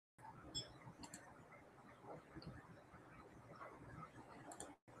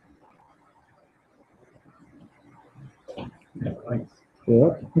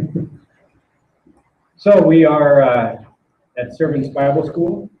Yeah. So we are at Servants Bible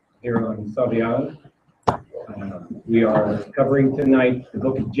School here on Sauvie Island. We are covering tonight the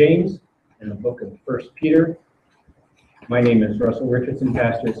book of James and the book of 1 Peter. My name is Russell Richardson,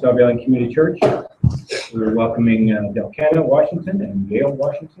 pastor at Sauvie Island Community Church. We're welcoming Delcana, Washington, and Yale,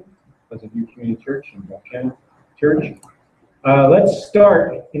 Washington, Pleasant View Community Church and Delcana Church. Let's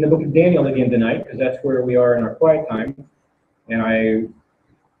start in the book of Daniel again tonight, because that's where we are in our quiet time. And it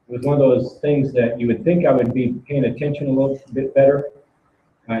was one of those things that you would think I would be paying attention a little bit better,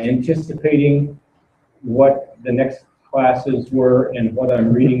 anticipating what the next classes were and what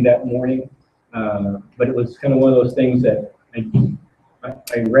I'm reading that morning. But it was kind of one of those things that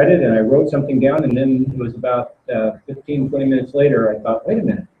I read it and I wrote something down, and then it was about 15, 20 minutes later, I thought, wait a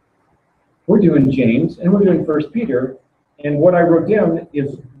minute, we're doing James and we're doing 1 Peter, and what I wrote down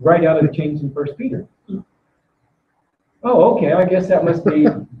is right out of James and 1 Peter. Oh, okay, I guess that must be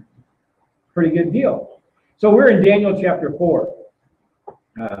a pretty good deal. So we're in Daniel chapter 4.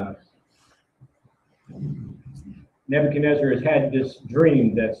 Nebuchadnezzar has had this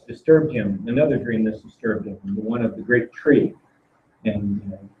dream that's disturbed him, another dream that's disturbed him, the one of the great tree.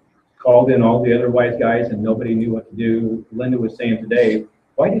 And called in all the other wise guys, and nobody knew what to do. Linda was saying today,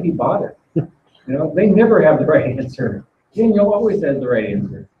 why did he bother? They never have the right answer. Daniel always has the right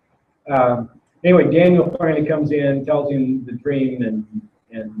answer. Anyway, Daniel finally comes in, tells him the dream and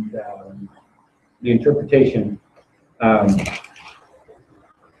the interpretation.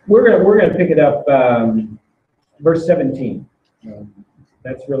 We're gonna pick it up, verse 17.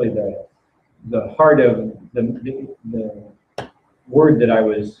 That's really the heart of the word that I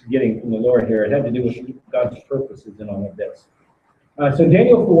was getting from the Lord here. It had to do with God's purposes in all of this. So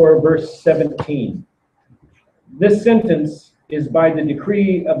Daniel 4, verse 17. This sentence is by the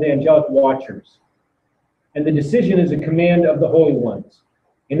decree of the angelic watchers, and the decision is a command of the holy ones,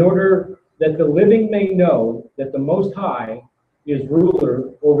 in order that the living may know that the Most High is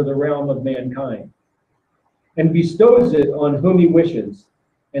ruler over the realm of mankind, and bestows it on whom he wishes,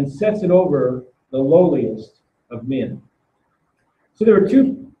 and sets it over the lowliest of men. So there are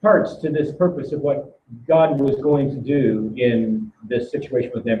two parts to this purpose of what God was going to do in this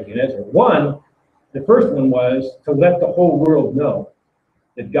situation with Nebuchadnezzar. One, the first one was to let the whole world know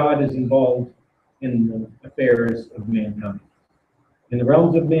that God is involved in the affairs of mankind. In the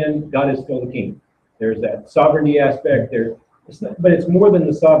realms of men, God is still the king. There's that sovereignty aspect there. But it's more than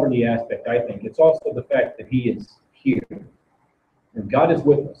the sovereignty aspect, I think. It's also the fact that he is here. And God is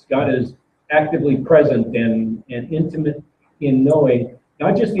with us. God is actively present and intimate in knowing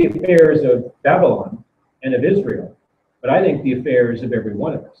not just the affairs of Babylon and of Israel, but I think the affairs of every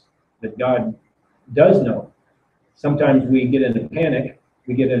one of us, that God does know. Sometimes we get in a panic,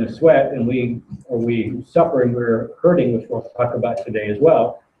 we get in a sweat, and we suffer and we're hurting, which we'll talk about today as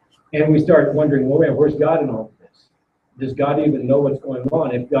well. And we start wondering, well, man, where's God in all of this? Does God even know what's going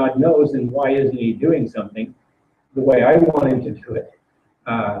on? If God knows, then why isn't he doing something the way I want him to do it?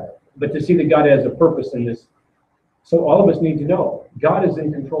 But to see that God has a purpose in this, so all of us need to know God is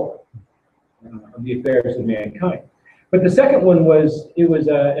in control of the affairs of mankind. But the second one was, it was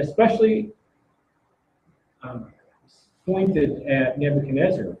especially pointed at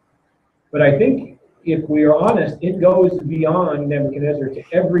Nebuchadnezzar. But I think if we are honest, it goes beyond Nebuchadnezzar to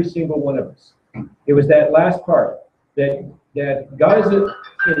every single one of us. It was that last part, that God is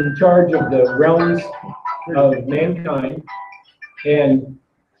in charge of the realms of mankind, and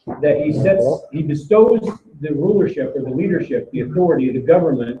that he bestows the rulership or the leadership, the authority, the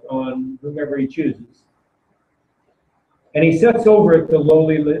government on whomever he chooses. And he sets over it the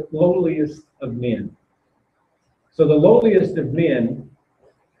lowliest of men. So the lowliest of men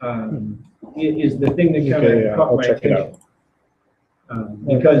is the thing that kind of caught my attention.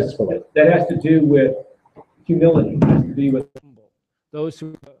 Because that has to do with humility, it has to do with those who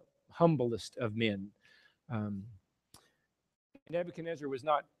are the humblest of men. Nebuchadnezzar was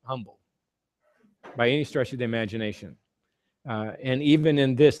not humble by any stretch of the imagination. And even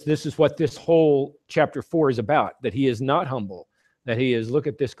in this is what this whole chapter 4 is about, that he is not humble, that he is, look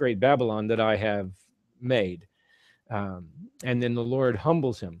at this great Babylon that I have made. And then the Lord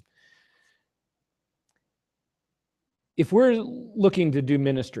humbles him. If we're looking to do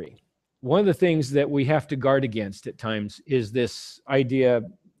ministry, one of the things that we have to guard against at times is this idea,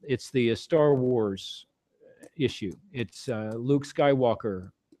 it's the Star Wars issue. It's Luke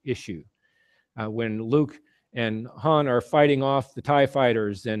Skywalker issue. When Luke and Han are fighting off the TIE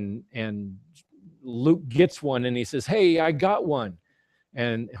fighters, and Luke gets one and he says, hey, I got one.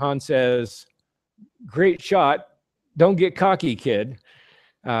 And Han says, great shot. Don't get cocky, kid.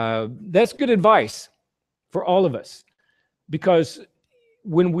 That's good advice for all of us, because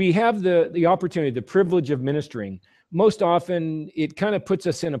when we have the opportunity, the privilege of ministering, most often it kind of puts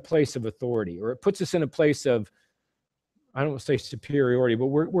us in a place of authority, or it puts us in a place of, I don't want to say superiority, but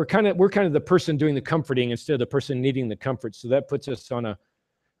we're kind of the person doing the comforting instead of the person needing the comfort. So that puts us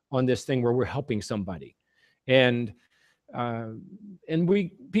on this thing where we're helping somebody, and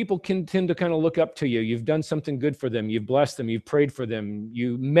people can tend to kind of look up to you. You've done something good for them. You've blessed them. You've prayed for them.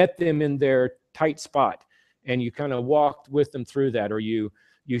 You met them in their tight spot, and you kind of walked with them through that, or you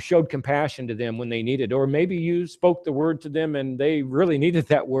showed compassion to them when they needed, or maybe you spoke the word to them and they really needed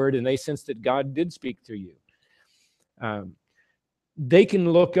that word and they sensed that God did speak through you. They can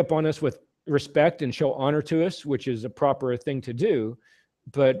look up on us with respect and show honor to us, which is a proper thing to do,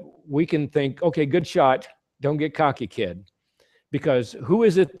 but we can think, okay, good shot. Don't get cocky, kid. Because who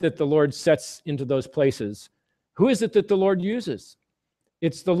is it that the Lord sets into those places? Who is it that the Lord uses?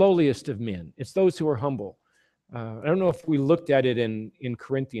 It's the lowliest of men. It's those who are humble. I don't know if we looked at it in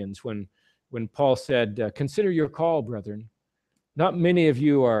Corinthians when Paul said, consider your call, brethren. Not many of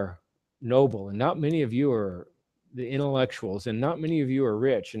you are noble, and not many of you are the intellectuals, and not many of you are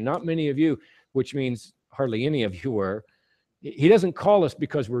rich, and not many of you, which means hardly any of you were. He doesn't call us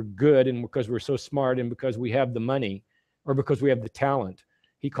because we're good and because we're so smart and because we have the money or because we have the talent.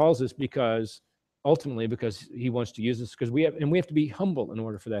 He calls us ultimately because he wants to use us, because we have to be humble in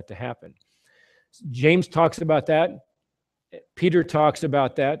order for that to happen. James talks about that. Peter talks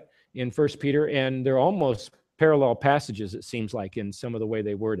about that in 1 Peter, and they're almost parallel passages, it seems like, in some of the way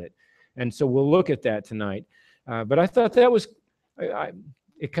they word it. And so we'll look at that tonight. But I thought that was,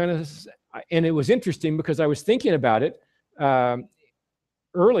 and it was interesting because I was thinking about it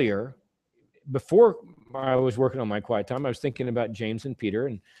earlier, before I was working on my quiet time. I was thinking about James and Peter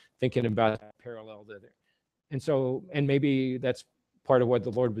and thinking about that parallel there. And maybe that's part of what the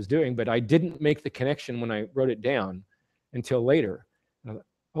Lord was doing, but I didn't make the connection when I wrote it down until later.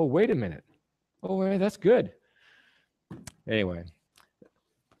 Oh, wait a minute. Oh, wait, that's good. Anyway,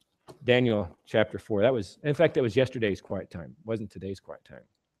 Daniel chapter 4. That was yesterday's quiet time. It wasn't today's quiet time.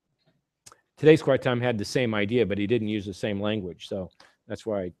 Today's quiet time had the same idea, but he didn't use the same language, so that's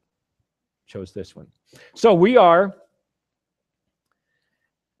why I chose this one. So we are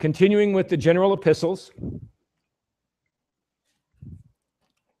continuing with the general epistles.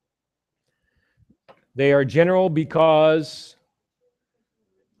 They are general because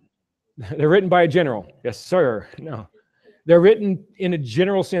they're written by a general. Yes, sir. No. They're written in a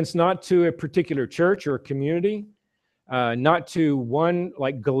general sense, not to a particular church or community, not to one,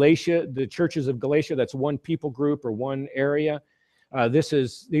 like Galatia, the churches of Galatia, that's one people group or one area.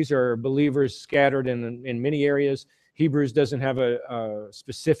 These are believers scattered in many areas. Hebrews doesn't have a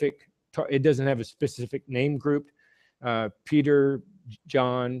specific name group. Peter,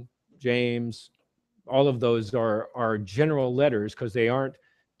 John, James, all of those are general letters because they aren't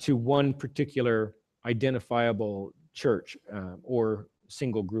to one particular identifiable church or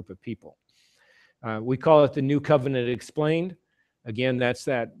single group of people. We call it the New Covenant Explained. Again, that's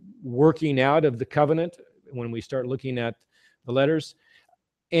that working out of the covenant when we start looking at the letters.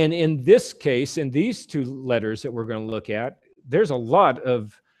 And in this case, in these two letters that we're going to look at, there's a lot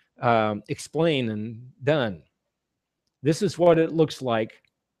of explain and done. This is what it looks like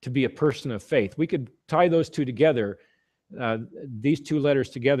to be a person of faith. We could tie those two together, these two letters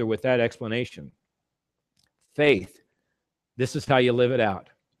together with that explanation. Faith, this is how you live it out.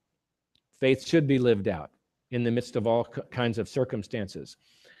 Faith should be lived out in the midst of all kinds of circumstances.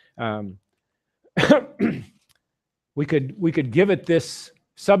 We could give it this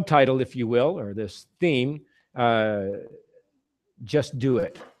subtitle, if you will, or this theme, just do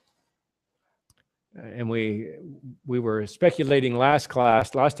it. And we were speculating last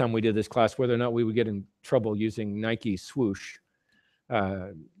time we did this class, whether or not we would get in trouble using Nike swoosh.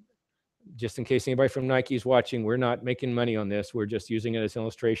 Just in case anybody from Nike is watching, we're not making money on this. We're just using it as an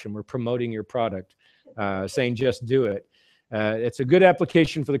illustration. We're promoting your product, saying just do it. It's a good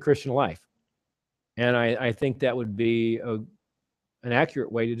application for the Christian life. And I think that would be an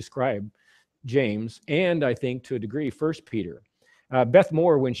accurate way to describe James, and I think to a degree 1 Peter. Beth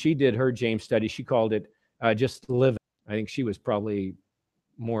Moore, when she did her James study, she called it just live it. I think she was probably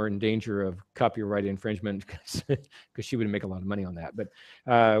more in danger of copyright infringement because she would make a lot of money on that. But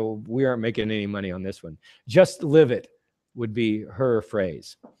we aren't making any money on this one. Just live it would be her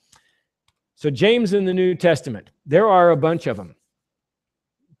phrase. So James in the New Testament, there are a bunch of them,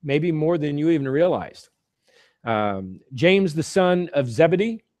 maybe more than you even realized. James, the son of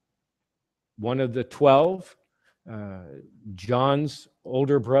Zebedee, one of the 12, John's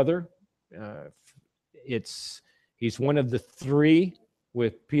older brother. He's one of the three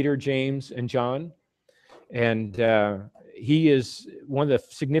with Peter, James, and John. And he is one of the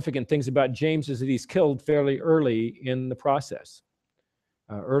significant things about James is that he's killed fairly early in the process,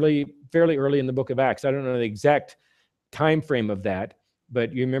 fairly early in the book of Acts. I don't know the exact time frame of that,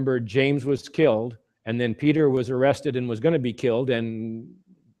 but you remember James was killed, and then Peter was arrested and was going to be killed, and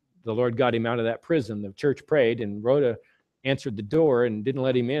the Lord got him out of that prison. The church prayed, and Rhoda answered the door and didn't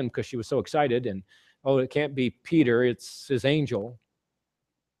let him in because she was so excited. And, oh, it can't be Peter, it's his angel.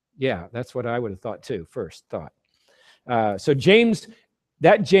 Yeah, that's what I would have thought too, first thought. So James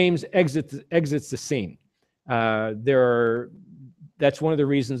exits the scene. That's one of the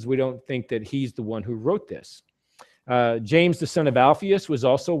reasons we don't think that he's the one who wrote this. James, the son of Alphaeus, was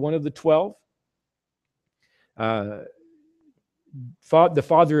also one of the 12. The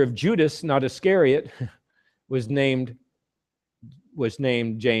father of Judas, not Iscariot, was named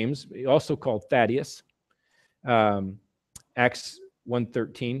James, also called Thaddeus. Acts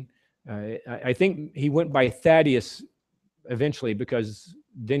 1:13. I think he went by Thaddeus eventually, because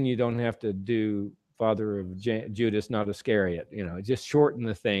then you don't have to do father of Judas, not Iscariot. Just shorten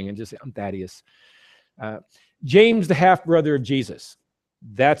the thing and just say, I'm Thaddeus. James, the half-brother of Jesus.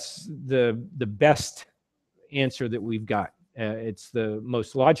 That's the best answer that we've got. It's the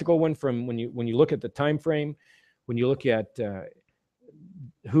most logical one from when you look at the time frame, when you look at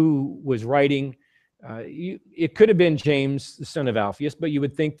who was writing. It could have been James, the son of Alphaeus, but you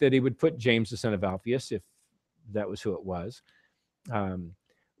would think that he would put James, the son of Alphaeus, if that was who it was.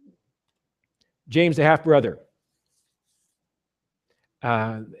 James, the half-brother.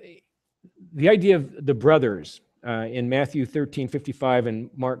 The idea of the brothers in Matthew 13:55 and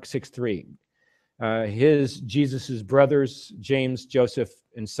Mark 6:3. Jesus's brothers, James, Joseph,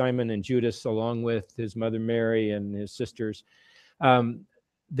 and Simon and Judas, along with his mother Mary and his sisters.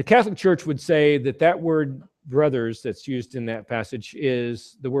 The Catholic Church would say that word brothers that's used in that passage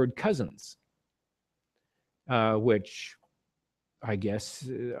is the word cousins, which I guess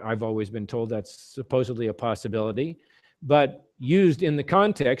I've always been told that's supposedly a possibility, but used in the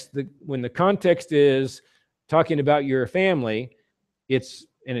context, when the context is talking about your family, it's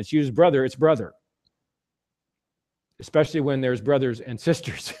used brother, it's brother. Especially when there's brothers and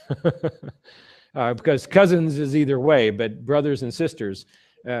sisters. Because cousins is either way, but brothers and sisters.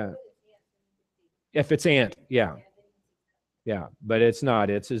 If it's aunt, yeah. Yeah, but it's not.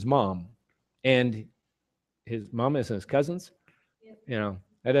 It's his mom. And his mom is his cousins. That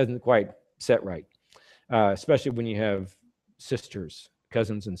doesn't quite set right. Especially when you have sisters,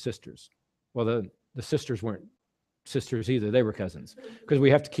 cousins and sisters. Well, the sisters weren't sisters either. They were cousins. Because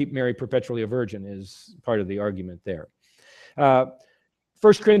we have to keep Mary perpetually a virgin is part of the argument there. 1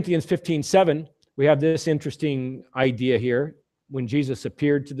 Corinthians 15:7, we have this interesting idea here. When Jesus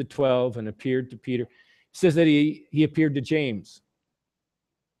appeared to the 12 and appeared to Peter, it says that he appeared to James.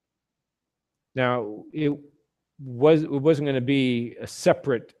 Now, it wasn't going to be a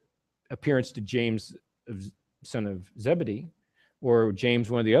separate appearance to James, son of Zebedee, or James,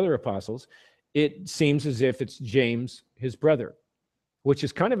 one of the other apostles. It seems as if it's James, his brother, which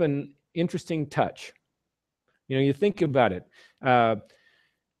is kind of an interesting touch. You think about it.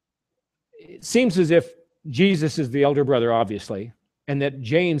 It seems as if Jesus is the elder brother, obviously, and that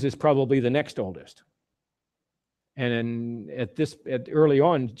James is probably the next oldest. And early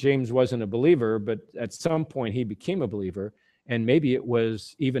on, James wasn't a believer, but at some point he became a believer. And maybe it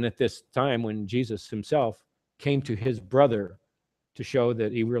was even at this time when Jesus himself came to his brother to show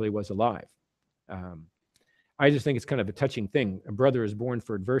that he really was alive. I just think it's kind of a touching thing. A brother is born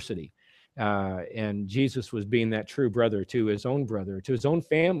for adversity. And Jesus was being that true brother to his own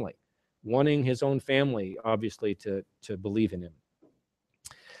family, wanting his own family, obviously, to believe in him.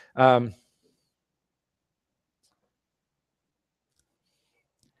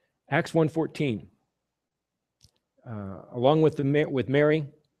 Acts 1:14. Along with Mary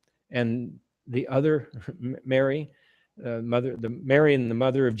and the other Mary, Mary and the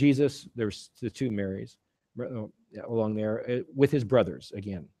mother of Jesus, there's the two Marys along there, with his brothers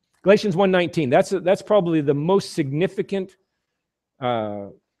again. Galatians 1:19, that's probably the most significant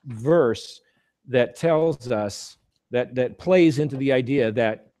verse that tells us, that plays into the idea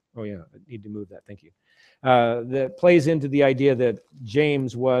that, oh yeah, I need to move that, thank you. That plays into the idea that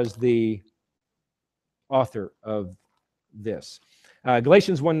James was the author of this.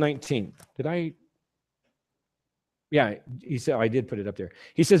 Galatians 1:19. Yeah, he said, I did put it up there.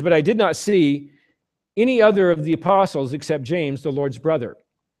 He says, but I did not see any other of the apostles except James, the Lord's brother.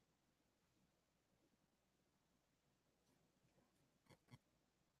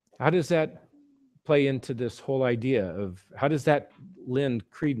 How does that play into this whole idea of, how does that lend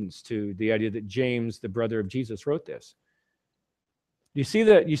credence to the idea that James, the brother of Jesus, wrote this? You see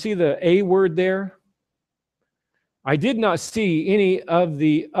the A word there? I did not see any of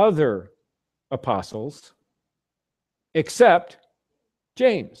the other apostles except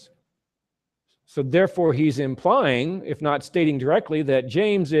James. So therefore, he's implying, if not stating directly, that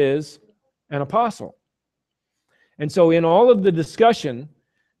James is an apostle. And so in all of the discussion,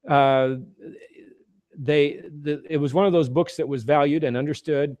 it was one of those books that was valued and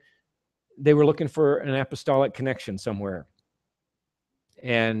understood. They were looking for an apostolic connection somewhere.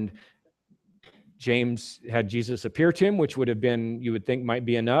 And James had Jesus appear to him, which would have been, you would think, might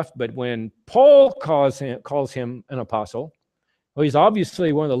be enough. But when Paul calls him an apostle, well, he's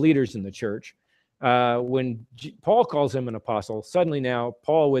obviously one of the leaders in the church. When Paul calls him an apostle, suddenly now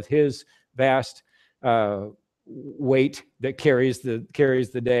Paul, with his vast weight that carries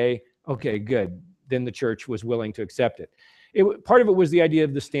the day, okay, good. Then the church was willing to accept it. Part of it was the idea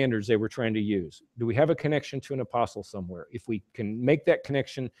of the standards they were trying to use. Do we have a connection to an apostle somewhere? If we can make that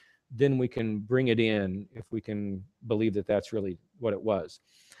connection, then we can bring it in, if we can believe that that's really what it was.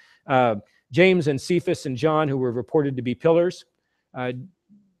 James and Cephas and John, who were reported to be pillars,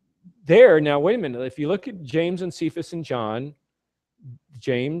 now, wait a minute. If you look at James and Cephas and John,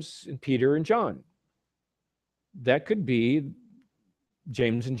 James and Peter and John, that could be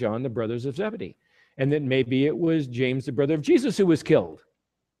James and John, the brothers of Zebedee. And then maybe it was James, the brother of Jesus, who was killed.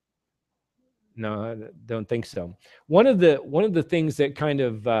 No, I don't think so. One of the things that kind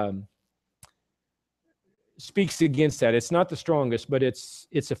of speaks against that, it's not the strongest, but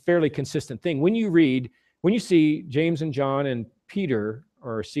it's a fairly consistent thing. When you see James and John and Peter,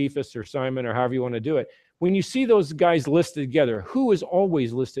 or Cephas or Simon, or however you want to do it, when you see those guys listed together, who is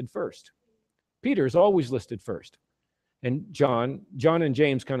always listed first? Peter is always listed first. And John and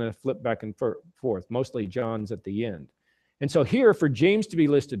James kind of flip back and forth. Mostly John's at the end. And so here, for James to be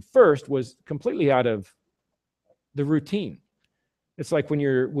listed first was completely out of the routine. It's like when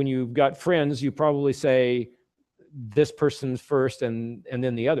you've got friends, you probably say this person's first and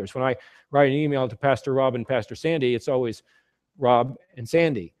then the others. When I write an email to Pastor Rob and Pastor Sandy, it's always Rob and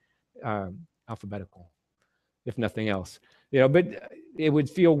Sandy, alphabetical, if nothing else. But it would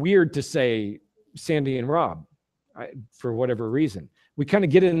feel weird to say Sandy and Rob for whatever reason. We kind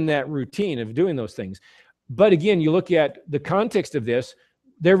of get in that routine of doing those things. But again, you look at the context of this,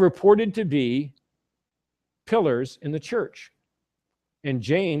 they're reported to be pillars in the church. And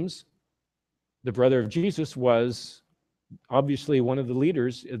James, the brother of Jesus, was obviously one of the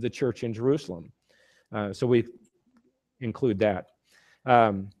leaders of the church in Jerusalem. So we include that.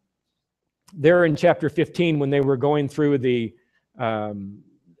 There in chapter 15, when they were going through the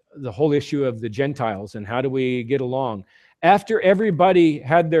whole issue of the Gentiles and how do we get along, after everybody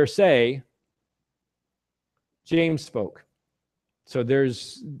had their say, James spoke. So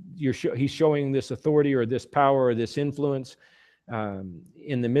he's showing this authority or this power or this influence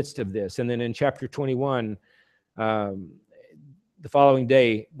in the midst of this. And then in chapter 21, the following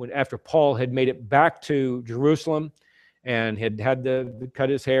day, after Paul had made it back to Jerusalem and had to cut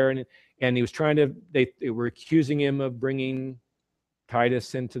his hair, and he was trying to, they were accusing him of bringing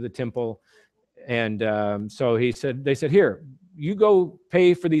Titus into the temple. And so they said, here, you go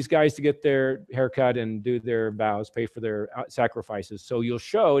pay for these guys to get their haircut and do their vows, pay for their sacrifices. So you'll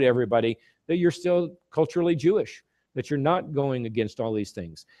show to everybody that you're still culturally Jewish, that you're not going against all these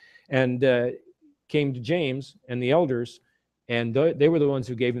things. And came to James and the elders, and they were the ones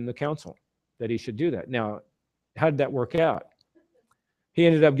who gave him the counsel that he should do that. Now, how did that work out? He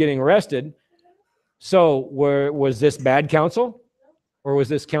ended up getting arrested. So was this bad counsel? Or was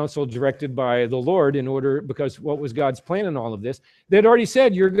this counsel directed by the Lord because what was God's plan in all of this? They'd already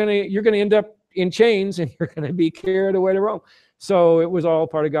said, you're gonna end up in chains and you're gonna be carried away to Rome. So it was all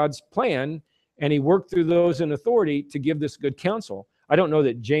part of God's plan, and he worked through those in authority to give this good counsel. I don't know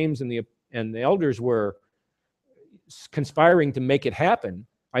that James and the elders were conspiring to make it happen.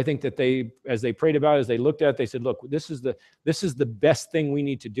 I think that as they prayed about it, as they looked at it, they said, look, this is the best thing we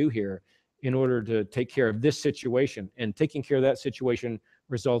need to do here in order to take care of this situation. And taking care of that situation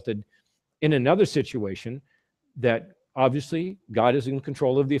resulted in another situation that obviously God is in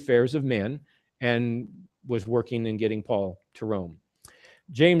control of the affairs of men and was working in getting Paul to Rome.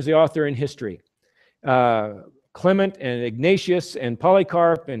 James, the author in history. Clement and Ignatius and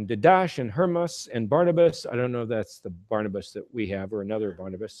Polycarp and Didache and Hermas and Barnabas. I don't know if that's the Barnabas that we have or another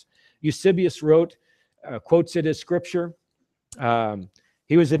Barnabas. Eusebius wrote, quotes it as scripture.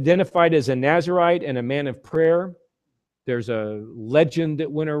 He was identified as a Nazirite and a man of prayer. There's a legend that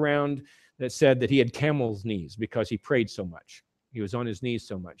went around that said that he had camel's knees because he prayed so much. He was on his knees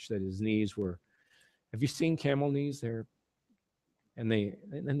so much that his knees were, have you seen camel knees? They've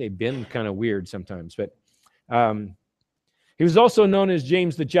been kind of weird sometimes, but he was also known as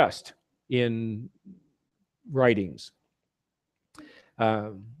James the Just in writings.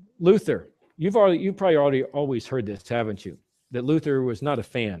 Luther, you've probably already always heard this, haven't you? That Luther was not a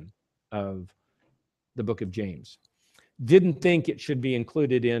fan of the book of James. Didn't think it should be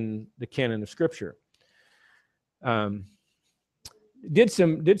included in the canon of Scripture. Did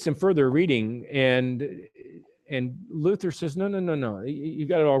some further reading, and Luther says, no, you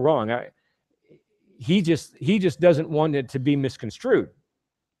got it all wrong. He just doesn't want it to be misconstrued.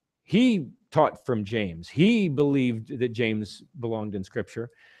 He taught from James. He believed that James belonged in Scripture.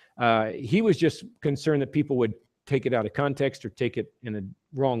 He was just concerned that people would take it out of context or take it in a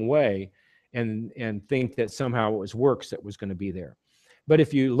wrong way and think that somehow it was works that was going to be there. But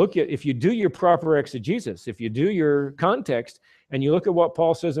if you do your proper exegesis, if you do your context, and you look at what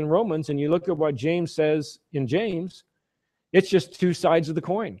Paul says in Romans, and you look at what James says in James, it's just two sides of the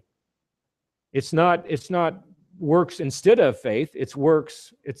coin. It's not works instead of faith. It's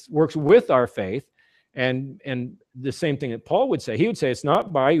works with our faith, and the same thing that Paul would say. He would say it's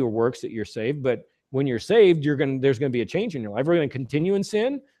not by your works that you're saved, but when you're saved, there's going to be a change in your life. We're going to continue in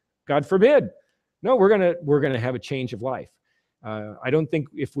sin? God forbid. No, we're going to have a change of life. I don't think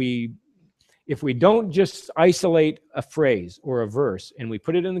if we don't just isolate a phrase or a verse and we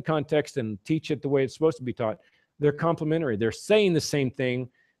put it in the context and teach it the way it's supposed to be taught, they're complementary. They're saying the same thing,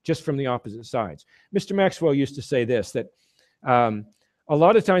 just from the opposite sides. Mr. Maxwell used to say this, that a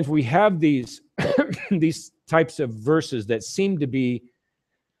lot of times we have these these types of verses that seem to be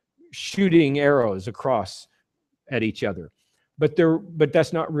shooting arrows across at each other, but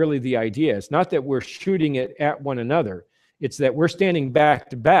that's not really the idea. It's not that we're shooting it at one another. It's that we're standing back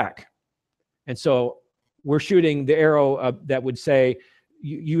to back, and so we're shooting the arrow that would say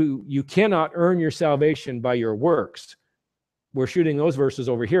you cannot earn your salvation by your works. We're shooting those verses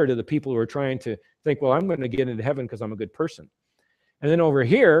over here to the people who are trying to think, well, I'm going to get into heaven because I'm a good person. And then over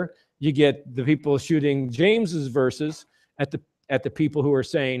here, you get the people shooting James's verses at the people who are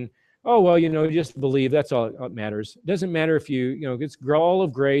saying, oh, well, just believe, that's all that matters. It doesn't matter if it's all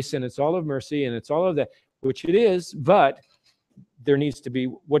of grace and it's all of mercy and it's all of that, which it is, but there needs to be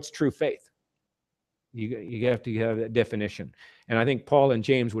what's true faith. You have to have that definition. And I think Paul and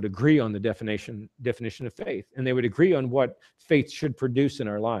James would agree on the definition of faith, and they would agree on what faith should produce in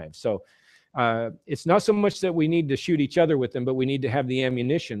our lives. So it's not so much that we need to shoot each other with them, but we need to have the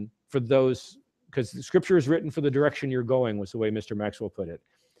ammunition for those, because the Scripture is written for the direction you're going, was the way Mr. Maxwell put it.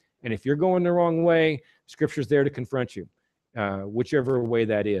 And if you're going the wrong way, Scripture's there to confront you, whichever way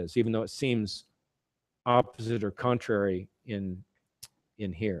that is, even though it seems opposite or contrary in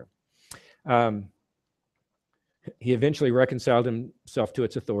here. He eventually reconciled himself to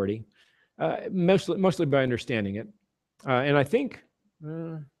its authority, mostly by understanding it. And I think,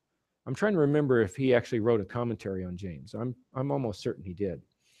 I'm trying to remember if he actually wrote a commentary on James. I'm almost certain he did.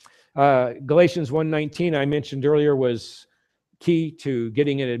 Galatians 1:19, I mentioned earlier, was key to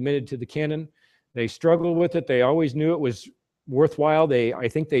getting it admitted to the canon. They struggled with it. They always knew it was worthwhile. I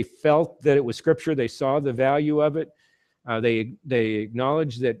think they felt that it was Scripture. They saw the value of it. They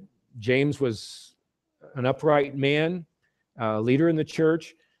acknowledged that James was an upright man, leader in the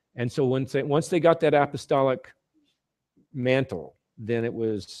church, and so once they got that apostolic mantle, then it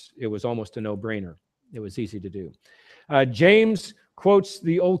was almost a no-brainer. It was easy to do. James quotes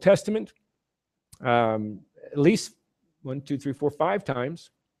the Old Testament at least 5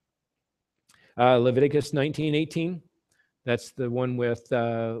 times. Leviticus 19:18. That's the one with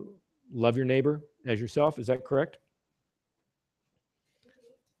love your neighbor as yourself. Is that correct?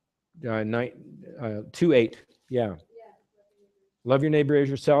 2:8. Yeah. Love your neighbor as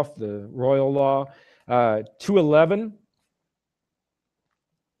yourself, the royal law. 2:11.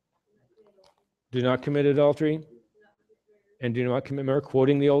 Do not commit adultery and do not commit murder,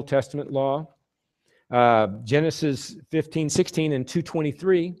 quoting the Old Testament law. Genesis 15:16 and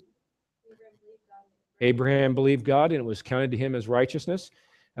 2:23. Abraham believed God and it was counted to him as righteousness.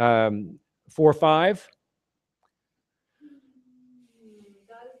 4:5.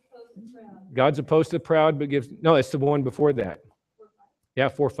 God's opposed to the proud, but gives... No, it's the one before that. Yeah,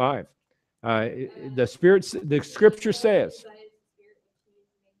 4:5. The Scripture says...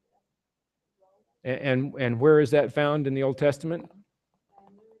 And where is that found in the Old Testament?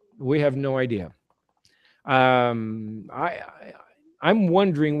 We have no idea. I'm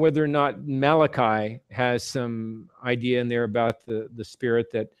wondering whether or not Malachi has some idea in there about the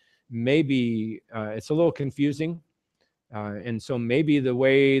Spirit that maybe it's a little confusing. And so maybe the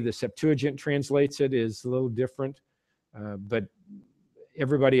way the Septuagint translates it is a little different. But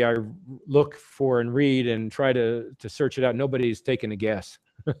everybody I look for and read and try to search it out, nobody's taken a guess.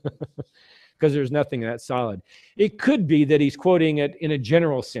 Because there's nothing that solid. It could be that he's quoting it in a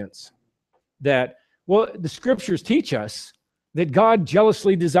general sense. That, Well, the scriptures teach us that God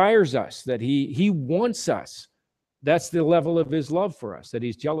jealously desires us, that he wants us. That's the level of his love for us, that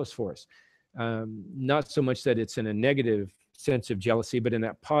he's jealous for us. Not so much that it's in a negative sense of jealousy, but in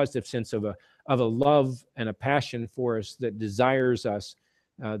that positive sense of a love and a passion for us that desires us,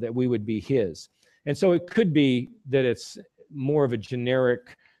 that we would be his. And so it could be that it's more of a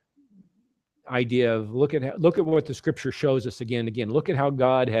generic idea of look at what the scripture shows us again and again. Look at how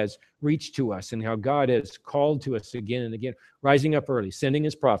God has reached to us and how God has called to us again and again, rising up early, sending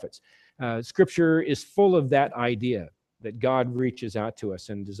his prophets. Scripture is full of that idea that God reaches out to us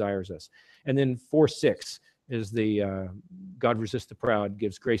and desires us. And then 4:6 is the God resists the proud,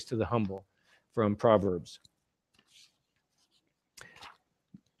 gives grace to the humble, from Proverbs.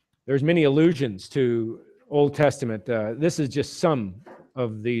 There's many allusions to Old Testament. This is just some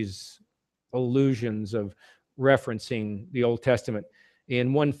of these allusions of referencing the Old Testament.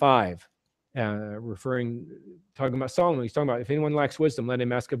 In 1:5, talking about Solomon, he's talking about if anyone lacks wisdom, let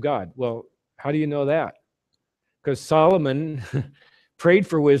him ask of God. Well, how do you know that? Because Solomon prayed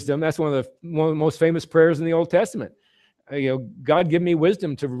for wisdom. That's one of the most famous prayers in the Old Testament. God, give me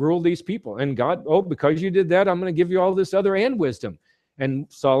wisdom to rule these people. And God, because you did that, I'm going to give you all this other and wisdom. And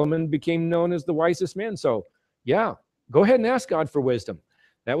Solomon became known as the wisest man. So, yeah, go ahead and ask God for wisdom.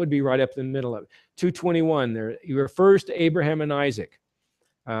 That would be right up in the middle of it. 2:21, there he refers to Abraham and Isaac.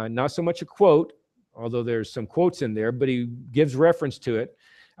 Not so much a quote, although there's some quotes in there, but he gives reference to it.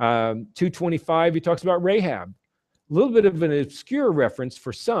 2:25, he talks about Rahab. A little bit of an obscure reference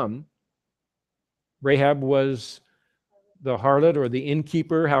for some. Rahab was the harlot or the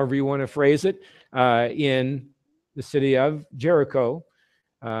innkeeper, however you want to phrase it, in the city of Jericho,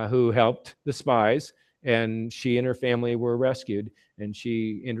 who helped the spies, and she and her family were rescued, and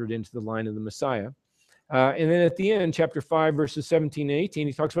she entered into the line of the Messiah. And then at the end, chapter 5, verses 17 and 18,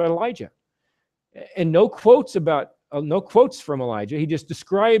 he talks about Elijah. And no quotes from Elijah. He just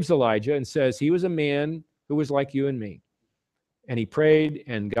describes Elijah and says he was a man who was like you and me. And he prayed,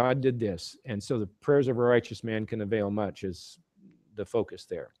 and God did this. And so the prayers of a righteous man can avail much is the focus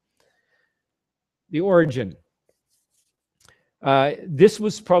there. The origin. This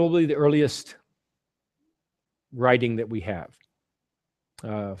was probably the earliest writing that we have.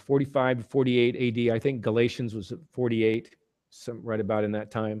 45 to 48 AD. I think Galatians was 48, right about in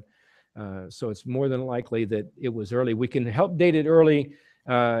that time. So it's more than likely that it was early. We can help date it early.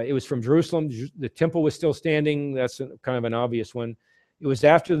 It was from Jerusalem. The temple was still standing. That's kind of an obvious one. It was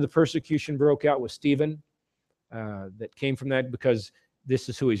after the persecution broke out with Stephen that came from that, because this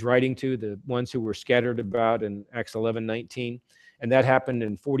is who he's writing to, the ones who were scattered about in Acts 11:19. And that happened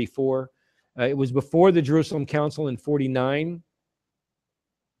in 44. It was before the Jerusalem Council in 49,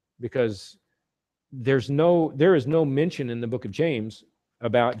 because there is no mention in the book of James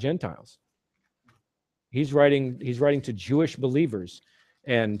about Gentiles. He's writing to Jewish believers.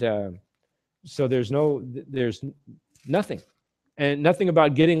 And so there's nothing. And nothing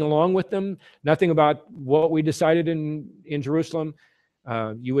about getting along with them, nothing about what we decided in Jerusalem.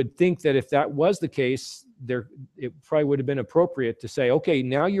 You would think that if that was the case, it probably would have been appropriate to say, okay,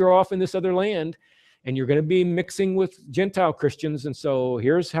 now you're off in this other land, and you're going to be mixing with Gentile Christians, and so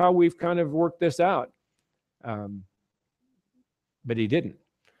here's how we've kind of worked this out. But he didn't.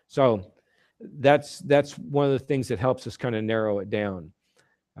 So that's one of the things that helps us kind of narrow it down.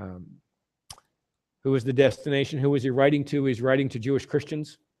 Who was the destination? Who was he writing to? He's writing to Jewish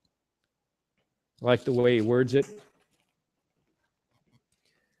Christians. I like the way he words it.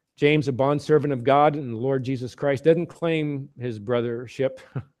 James, a bondservant of God and the Lord Jesus Christ, doesn't claim his brothership.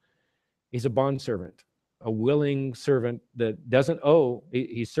 He's a bondservant, a willing servant that doesn't owe.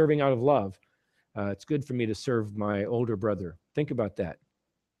 He's serving out of love. It's good for me to serve my older brother. Think about that.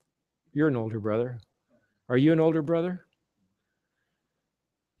 You're an older brother. Are you an older brother?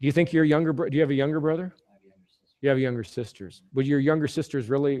 Do you think you're younger? Do you have a younger brother? I have younger sisters. You have younger sisters. Would your younger sisters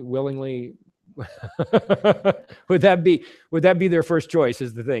really willingly? would that be their first choice?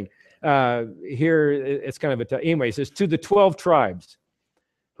 Is the thing. Here it's kind of anyway. It says to the 12 tribes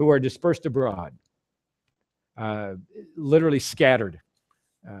who are dispersed abroad, literally scattered.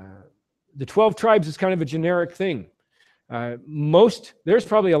 The 12 tribes is kind of a generic thing. There's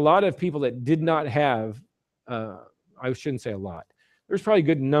probably a lot of people that did not have. I shouldn't say a lot. There's probably a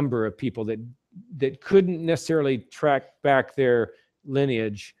good number of people that couldn't necessarily track back their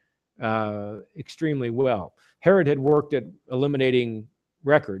lineage extremely well. Herod had worked at eliminating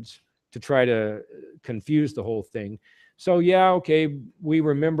records to try to confuse the whole thing. So yeah, okay, we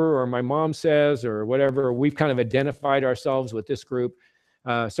remember, or my mom says, or whatever, we've kind of identified ourselves with this group.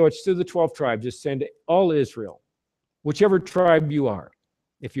 So it's to the 12 tribes, just send all Israel, whichever tribe you are.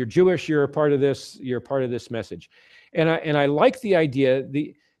 If you're Jewish, you're a part of this. You're a part of this message. And I like the idea.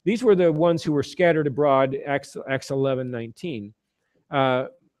 These were the ones who were scattered abroad. Acts 11:19. I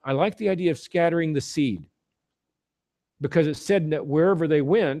like the idea of scattering the seed, because it said that wherever they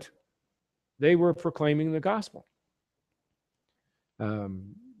went, they were proclaiming the gospel.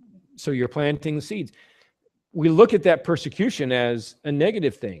 So you're planting the seeds. We look at that persecution as a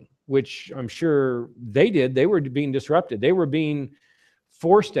negative thing, which I'm sure they did. They were being disrupted. They were being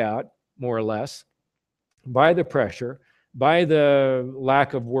forced out, more or less, by the pressure, by the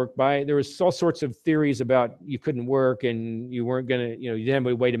lack of work. There was all sorts of theories about you couldn't work and you weren't going to, you didn't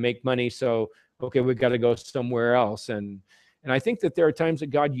have a way to make money. So, okay, we've got to go somewhere else. And I think that there are times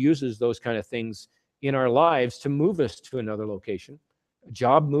that God uses those kind of things in our lives to move us to another location. A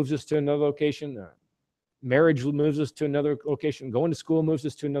job moves us to another location. Marriage moves us to another location. Going to school moves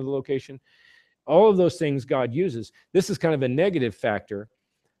us to another location. All of those things God uses. This is kind of a negative factor,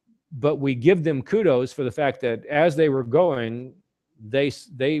 but we give them kudos for the fact that as they were going, they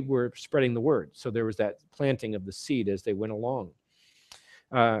were spreading the word. So there was that planting of the seed as they went along.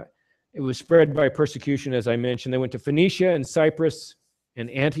 It was spread by persecution, as I mentioned. They went to Phoenicia and Cyprus and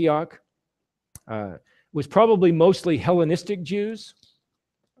Antioch. It was probably mostly Hellenistic Jews.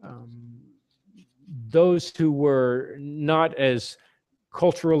 Those who were not as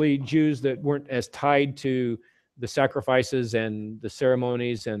culturally Jews, that weren't as tied to the sacrifices and the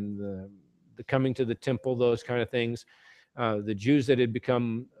ceremonies and the coming to the temple, those kind of things. The Jews that had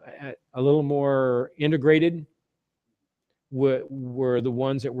become a little more integrated were the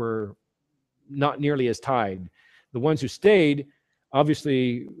ones that were not nearly as tied. The ones who stayed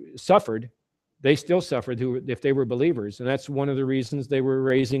obviously suffered. They still suffered if they were believers. And that's one of the reasons they were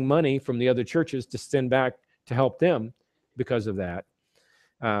raising money from the other churches to send back to help them because of that.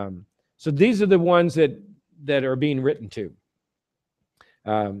 So these are the ones that are being written to.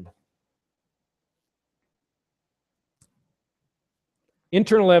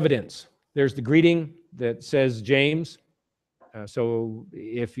 Internal evidence. There's the greeting that says James. So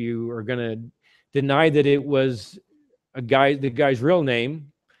if you are going to deny that it was the guy's real name,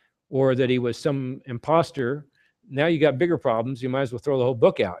 or that he was some imposter, now you got bigger problems. You might as well throw the whole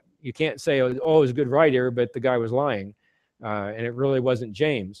book out. You can't say, oh, it was a good writer, but the guy was lying, and it really wasn't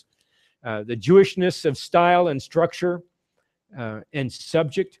James. The Jewishness of style and structure and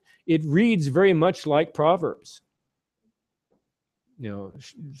subject, it reads very much like Proverbs.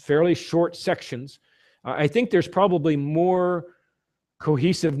 Fairly short sections. I think there's probably more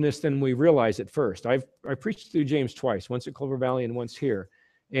cohesiveness than we realize at first. I preached through James twice, once at Clover Valley and once here.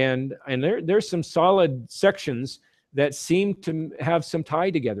 And there's some solid sections that seem to have some tie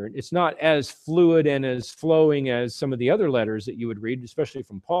together. It's not as fluid and as flowing as some of the other letters that you would read, especially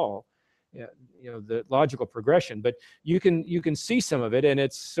from Paul, the logical progression, but you can see some of it, and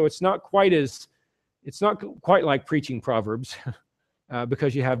it's not quite like preaching Proverbs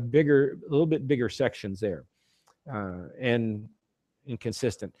because you have a little bit bigger sections there, and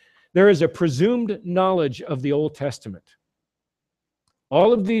inconsistent. There is a presumed knowledge of the Old Testament.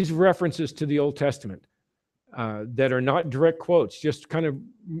 All of these references to the Old Testament that are not direct quotes, just kind of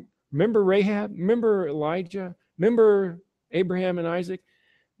remember Rahab, remember Elijah, remember Abraham and Isaac.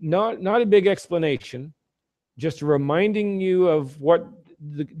 Not a big explanation, just reminding you of what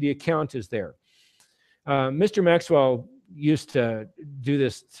the account is there. Mr. Maxwell used to do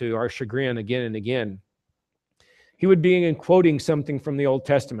this to our chagrin again and again. He would be quoting something from the Old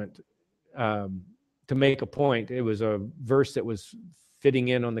Testament to make a point. It was a verse that was fitting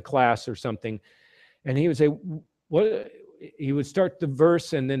in on the class or something. And he would say, what? He would start the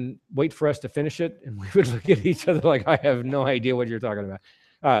verse and then wait for us to finish it. And we would look at each other like, I have no idea what you're talking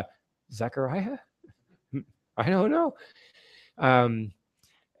about. Zechariah? I don't know. And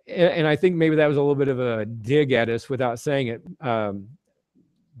I think maybe that was a little bit of a dig at us without saying it.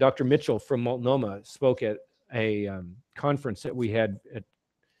 Dr. Mitchell from Multnomah spoke at a conference that we had at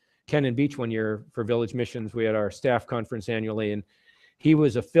Cannon Beach one year for Village Missions. We had our staff conference annually, and he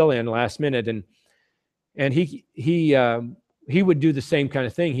was a fill-in last minute, and he would do the same kind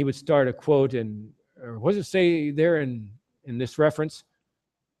of thing. He would start a quote, or what does it say there in this reference?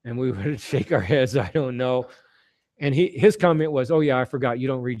 And we would shake our heads, I don't know. And his comment was, oh yeah, I forgot, you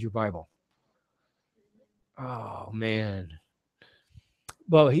don't read your Bible. Oh man.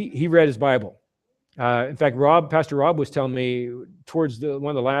 Well, he read his Bible. In fact, Pastor Rob was telling me towards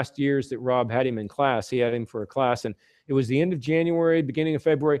one of the last years that Rob had him in class, he had him for a class, and it was the end of January, beginning of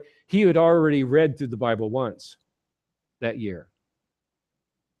February. He had already read through the Bible once that year.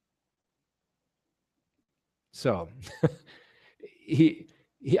 So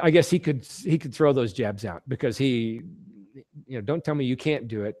I guess he could throw those jabs out because he don't tell me you can't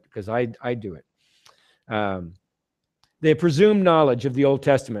do it, because I do it. They presume knowledge of the Old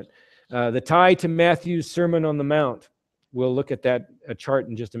Testament. The tie to Matthew's Sermon on the Mount. We'll look at that chart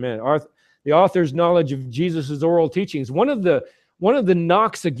in just a minute. The author's knowledge of Jesus' oral teachings. One of the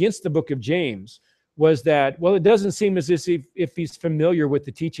knocks against the book of James was that, well, it doesn't seem as if he's familiar with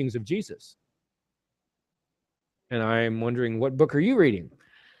the teachings of Jesus. And I'm wondering, what book are you reading?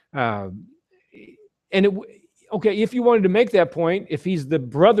 Okay, if you wanted to make that point, if he's the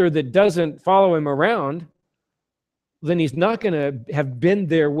brother that doesn't follow him around, then he's not going to have been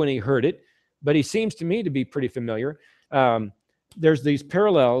there when he heard it, but he seems to me to be pretty familiar. There's these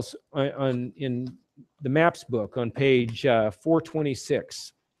parallels in the Maps book on page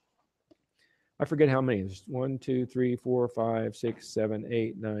 426. I forget how many. There's 1, 2, 3, 4, 5, 6, 7,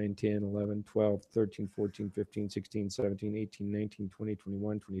 8, 9, 10, 11, 12, 13, 14, 15, 16, 17, 18, 19, 20,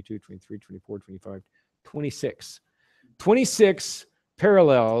 21, 22, 23, 24, 25, 26. 26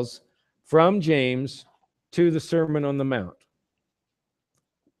 parallels from James to the Sermon on the Mount.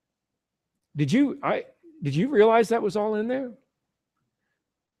 Did you realize that was all in there?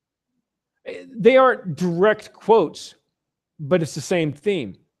 They aren't direct quotes, but it's the same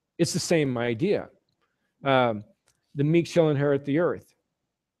theme. It's the same idea. The meek shall inherit the earth.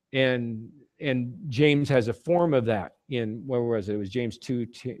 And James has a form of that in, where was it? It was James 2,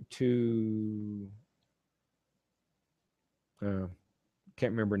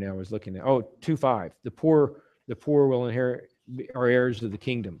 can't remember now. I was looking at, 2:5. The poor will inherit, are heirs of the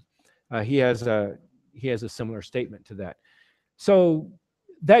kingdom. He has a similar statement to that. So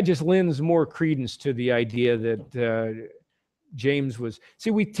that just lends more credence to the idea that James was. See,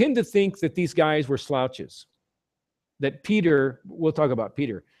 we tend to think that these guys were slouches. That Peter, we'll talk about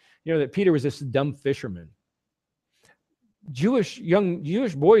Peter, that Peter was this dumb fisherman. Young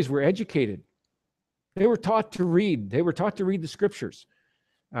Jewish boys were educated. They were taught to read. They were taught to read the scriptures.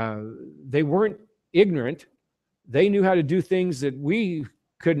 They weren't ignorant. They knew how to do things that we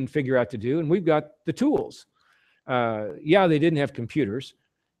couldn't figure out to do, and we've got the tools. They didn't have computers,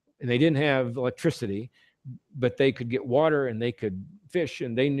 and they didn't have electricity, but they could get water, and they could fish,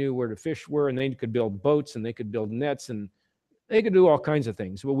 and they knew where the fish were, and they could build boats, and they could build nets, and they could do all kinds of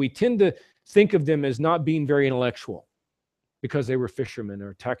things. But we tend to think of them as not being very intellectual because they were fishermen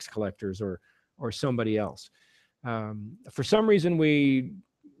or tax collectors or somebody else. For some reason, we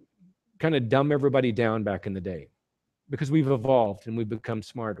kind of dumb everybody down back in the day because we've evolved and we've become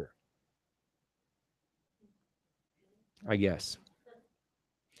smarter, I guess.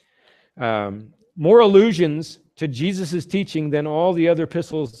 More allusions to Jesus' teaching than all the other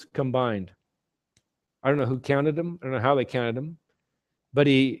epistles combined. I don't know who counted them. I don't know how they counted them. But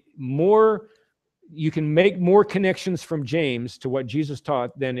you can make more connections from James to what Jesus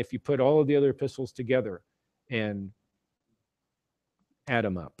taught than if you put all of the other epistles together and add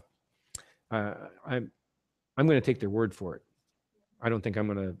them up. I'm going to take their word for it. I don't think I'm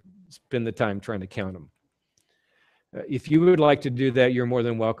going to spend the time trying to count them. If you would like to do that, you're more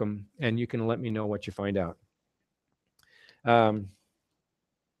than welcome, and you can let me know what you find out. I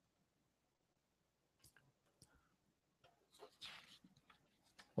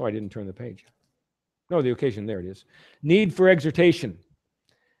didn't turn the page. No, the occasion, there it is. Need for exhortation.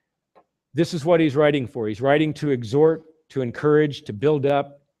 This is what he's writing for. He's writing to exhort, to encourage, to build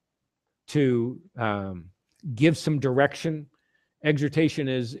up, to give some direction. Exhortation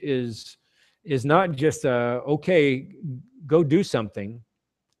is not just okay, go do something.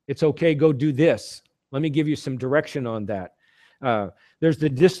 It's okay, go do this. Let me give you some direction on that. There's the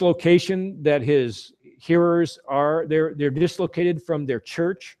dislocation that his hearers are. They're dislocated from their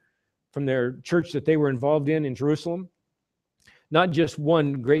church that they were involved in Jerusalem. Not just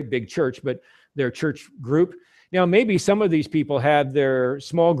one great big church, but their church group. Now, maybe some of these people had their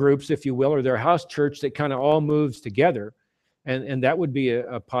small groups, if you will, or their house church that kind of all moves together, and that would be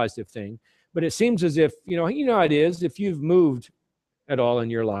a positive thing. But it seems as if, you know how it is, if you've moved at all in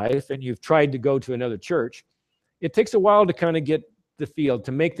your life and you've tried to go to another church, it takes a while to kind of get the feel,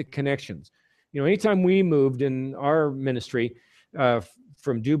 to make the connections. Anytime we moved in our ministry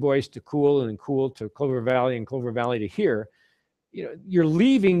from Du Bois to Cool, and then Cool to Clover Valley, and Clover Valley to here, you're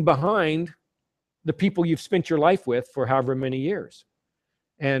leaving behind the people you've spent your life with for however many years,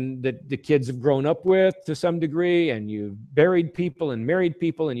 and that the kids have grown up with to some degree, and you've buried people and married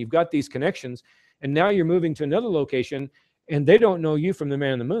people, and you've got these connections, and now you're moving to another location, and they don't know you from the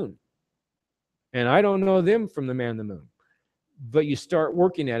man on the moon, and I don't know them from the man on the moon. But you start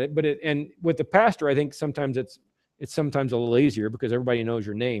working at it. And with the pastor, I think sometimes it's sometimes a little easier because everybody knows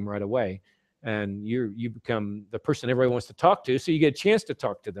your name right away, and you become the person everybody wants to talk to, so you get a chance to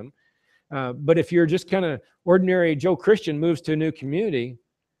talk to them. But if you're just kind of ordinary Joe Christian moves to a new community,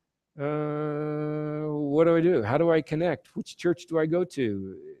 what do I do? How do I connect? Which church do I go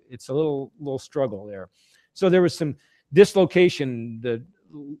to? It's a little struggle there. So there was some dislocation. The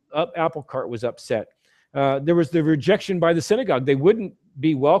apple cart was upset. There was the rejection by the synagogue. They wouldn't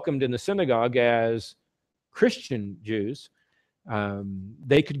be welcomed in the synagogue as Christian Jews.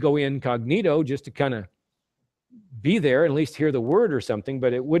 They could go incognito just to kind of be there, at least hear the word or something,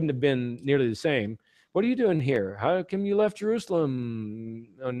 but it wouldn't have been nearly the same. What are you doing here? How come you left Jerusalem?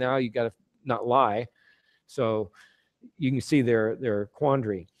 Oh, now you got to not lie. So you can see their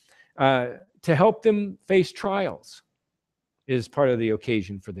quandary. To help them face trials is part of the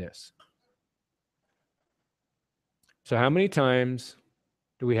occasion for this. So how many times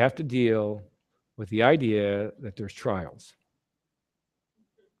do we have to deal with the idea that there's trials?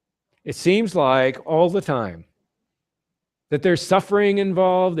 It seems like all the time that there's suffering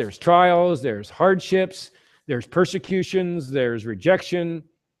involved, there's trials, there's hardships, there's persecutions, there's rejection,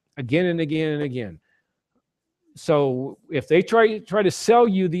 again and again and again. So if they try to sell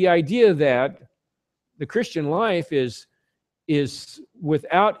you the idea that the Christian life is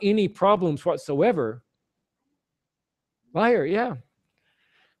without any problems whatsoever, liar, yeah.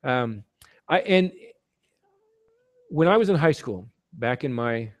 And when I was in high school, back in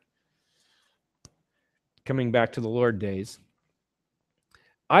my coming back to the Lord days,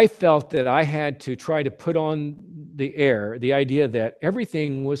 I felt that I had to try to put on the air the idea that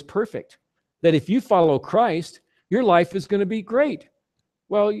everything was perfect, that if you follow Christ, your life is going to be great.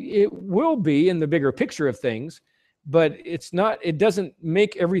 Well, it will be in the bigger picture of things, but it doesn't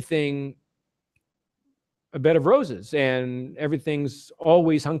make everything a bed of roses and everything's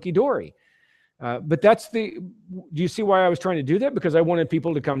always hunky-dory. But do you see why I was trying to do that? Because I wanted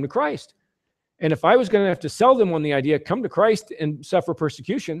people to come to Christ. And if I was going to have to sell them on the idea, come to Christ and suffer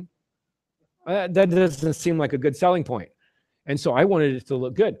persecution, that doesn't seem like a good selling point. And so I wanted it to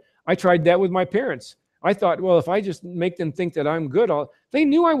look good. I tried that with my parents. I thought, well, if I just make them think that I'm good, they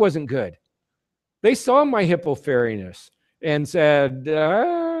knew I wasn't good. They saw my hippo-fairiness and said,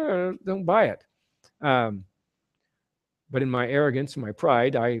 don't buy it. But in my arrogance and my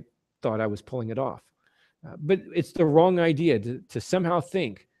pride, I thought I was pulling it off. But it's the wrong idea to somehow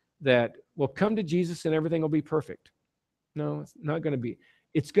think that, well, come to Jesus and everything will be perfect. No, it's not going to be.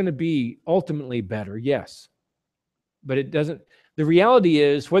 It's going to be ultimately better, yes. But it doesn't. The reality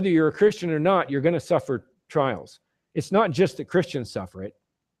is, whether you're a Christian or not, you're going to suffer trials. It's not just that Christians suffer it.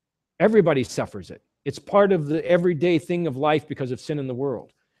 Everybody suffers it. It's part of the everyday thing of life because of sin in the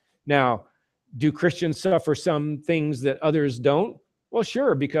world. Now, do Christians suffer some things that others don't? Well,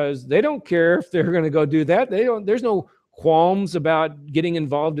 sure, because they don't care if they're going to go do that. There's no qualms about getting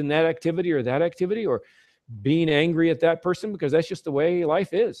involved in that activity or being angry at that person, because that's just the way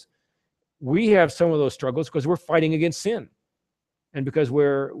life is. We have some of those struggles because we're fighting against sin, and because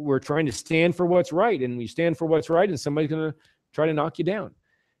we're trying to stand for what's right, and we stand for what's right, and somebody's going to try to knock you down.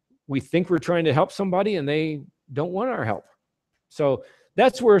 We think we're trying to help somebody, and they don't want our help. So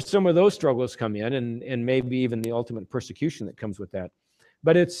that's where some of those struggles come in, and maybe even the ultimate persecution that comes with that.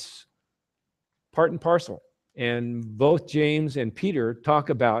 But it's part and parcel. And both James and Peter talk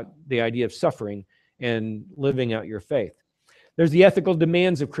about the idea of suffering and living out your faith. There's the ethical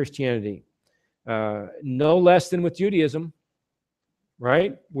demands of Christianity, no less than with Judaism,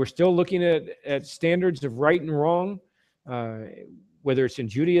 right? We're still looking at standards of right and wrong, whether it's in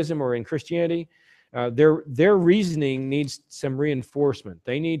Judaism or in Christianity. Their reasoning needs some reinforcement.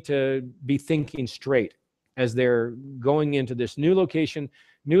 They need to be thinking straight as they're going into this new location,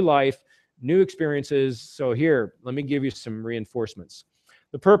 new life, new experiences. So here, let me give you some reinforcements.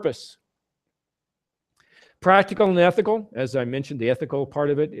 The purpose. Practical and ethical, as I mentioned, the ethical part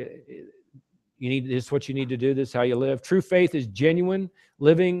of it, this is what you need to do, this is how you live. True faith is genuine,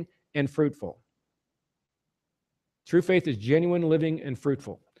 living, and fruitful. True faith is genuine, living, and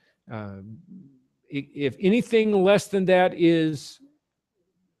fruitful. If anything less than that is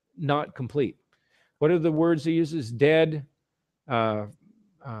not complete. What are the words he uses? Dead, not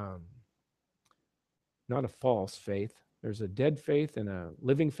a false faith. There's a dead faith and a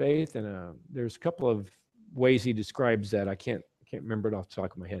living faith, and there's a couple of ways he describes that. I can't remember it off the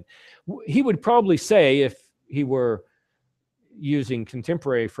top of my head. He would probably say, if he were using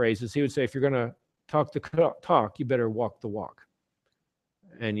contemporary phrases, he would say, if you're going to talk the talk, you better walk the walk.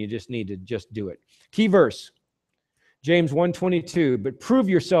 And you just need to just do it. Key verse, James 1:22, but prove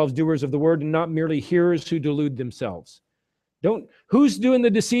yourselves doers of the word and not merely hearers who delude themselves. Who's doing the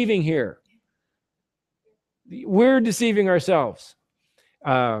deceiving here? We're deceiving ourselves.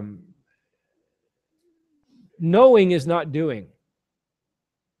 Knowing is not doing.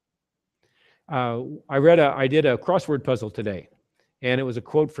 I did a crossword puzzle today, and it was a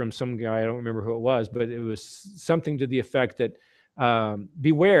quote from some guy, I don't remember who it was, but it was something to the effect that,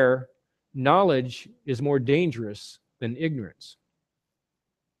 beware, knowledge is more dangerous than ignorance.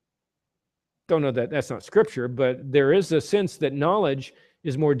 Don't know that that's not scripture, but there is a sense that knowledge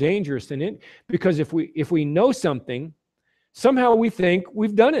is more dangerous than it, because if we know something, somehow we think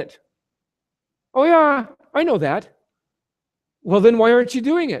we've done it. Oh yeah, I know that. Well, then why aren't you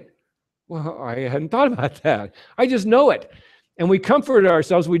doing it? Well, I hadn't thought about that. I just know it. And we comfort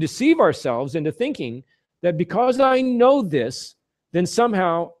ourselves, we deceive ourselves into thinking that because I know this, then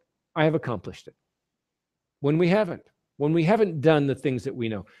somehow I have accomplished it. When we haven't done the things that we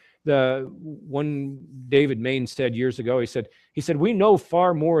know. The one David Main said years ago, he said, we know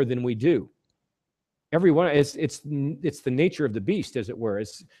far more than we do. Everyone, it's the nature of the beast, as it were.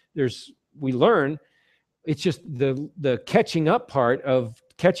 We learn. It's just the catching up part of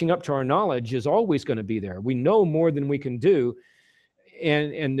catching up to our knowledge is always going to be there. We know more than we can do,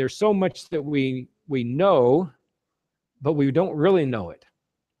 and there's so much that we know, but we don't really know it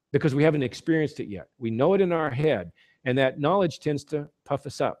because we haven't experienced it yet. We know it in our head, and that knowledge tends to puff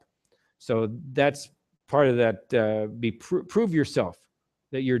us up. So that's part of that. Prove yourself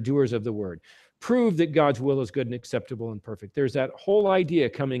that you're doers of the word. Prove that God's will is good and acceptable and perfect. There's that whole idea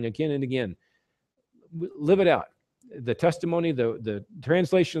coming again and again. Live it out. The testimony, the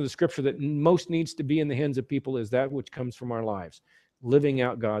translation of the scripture that most needs to be in the hands of people is that which comes from our lives. Living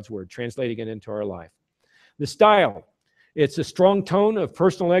out God's word, translating it into our life. The style, it's a strong tone of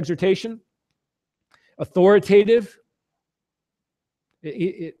personal exhortation, authoritative.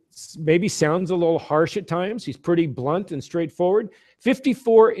 It maybe sounds a little harsh at times. He's pretty blunt and straightforward.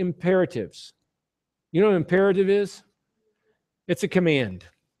 54 imperatives. You know what an imperative is? It's a command.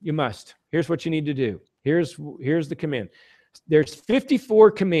 You must. Here's what you need to do. Here's the command. There's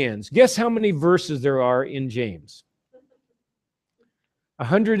 54 commands. Guess how many verses there are in James?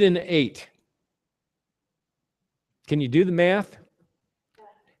 108. Can you do the math?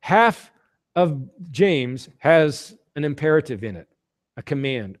 Half of James has an imperative in it, a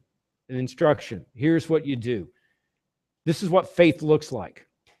command, an instruction. Here's what you do. This is what faith looks like.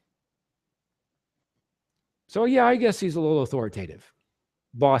 So yeah, I guess he's a little authoritative.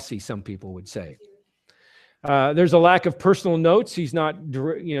 Bossy, some people would say. There's a lack of personal notes. He's not,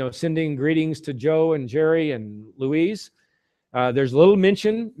 sending greetings to Joe and Jerry and Louise. There's little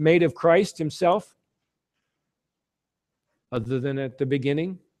mention made of Christ himself, other than at the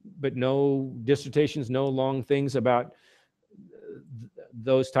beginning, but no dissertations, no long things about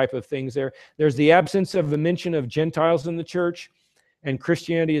those type of things there. There's the absence of the mention of Gentiles in the church, and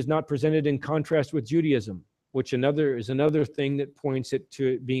Christianity is not presented in contrast with Judaism, which is another thing that points it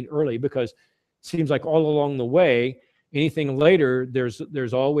to being early, because it seems like all along the way, anything later,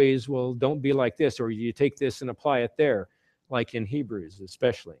 there's always, well, don't be like this, or you take this and apply it there, like in Hebrews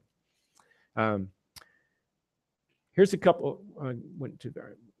especially. Here's a couple, I went to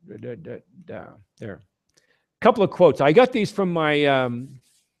there. Couple of quotes. I got these from my, I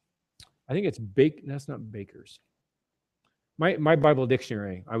think it's that's not Baker's. My Bible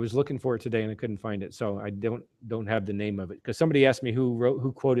dictionary. I was looking for it today and I couldn't find it, so I don't have the name of it, because somebody asked me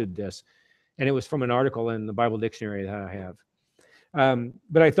who quoted this, and it was from an article in the Bible dictionary that I have.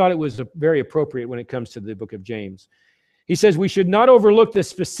 But I thought it was very appropriate when it comes to the book of James. He says, we should not overlook the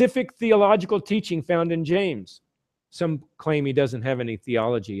specific theological teaching found in James. Some claim he doesn't have any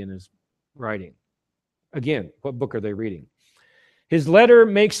theology in his writing. Again, what book are they reading? His letter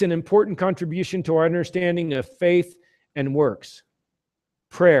makes an important contribution to our understanding of faith and works,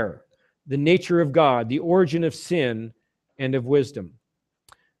 prayer, the nature of God, the origin of sin, and of wisdom.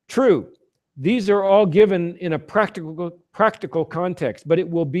 True, these are all given in a practical context, but it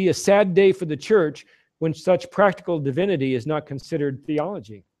will be a sad day for the church when such practical divinity is not considered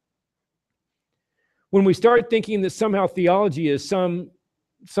theology. When we start thinking that somehow theology is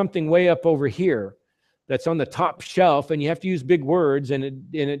something way up over here that's on the top shelf, and you have to use big words, and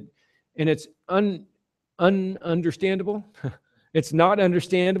it's ununderstandable. It's not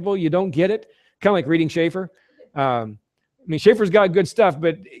understandable. You don't get it. Kind of like reading Schaeffer. Schaeffer's got good stuff,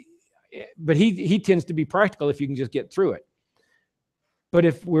 but he tends to be practical if you can just get through it. But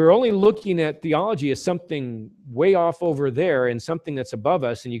if we're only looking at theology as something way off over there and something that's above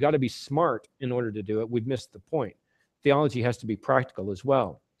us, and you got to be smart in order to do it, we've missed the point. Theology has to be practical as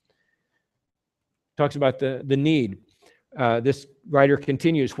well. Talks about the need. This writer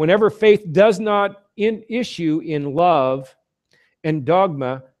continues, whenever faith does not issue in love and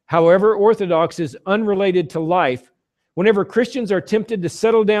dogma, however orthodox, is unrelated to life, whenever Christians are tempted to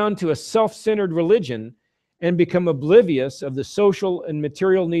settle down to a self-centered religion and become oblivious of the social and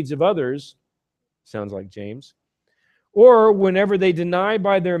material needs of others, Sounds like James. Or whenever they deny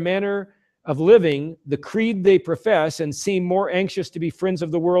by their manner of living the creed they profess and seem more anxious to be friends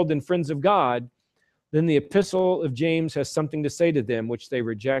of the world than friends of God, then the epistle of James has something to say to them which they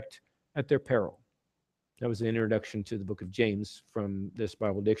reject at their peril. That was the introduction to the book of James from this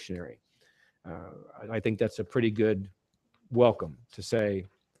Bible dictionary. I think that's a pretty good welcome to say,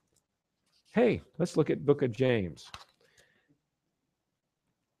 hey, let's look at book of James.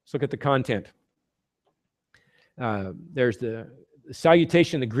 Let's look at the content. There's the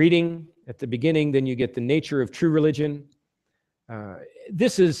salutation, the greeting at the beginning. Then you get the nature of true religion.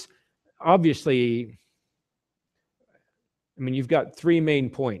 This is obviously, I mean, you've got three main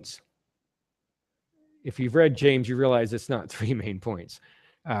points. If you've read James, you realize it's not three main points.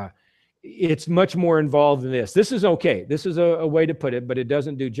 It's much more involved than this. This is okay. This is a way to put it, but it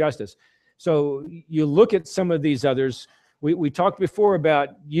doesn't do justice. So you look at some of these others. We talked before about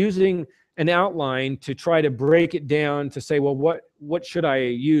using an outline to try to break it down to say, well, what should I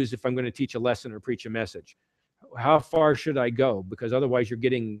use if I'm going to teach a lesson or preach a message? How far should I go? Because otherwise you're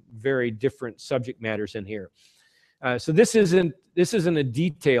getting very different subject matters in here. So this isn't a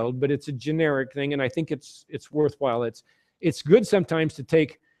detailed, but it's a generic thing, and I think it's worthwhile. It's good sometimes to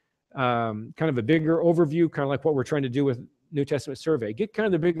take kind of a bigger overview, kind of like what we're trying to do with New Testament Survey. Get kind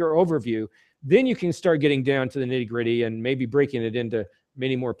of the bigger overview, then you can start getting down to the nitty-gritty and maybe breaking it into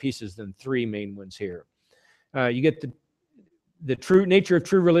many more pieces than three main ones here. You get the true nature of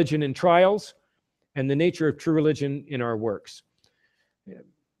true religion in trials and the nature of true religion in our works.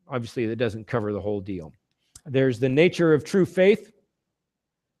 Obviously, that doesn't cover the whole deal. There's the nature of true faith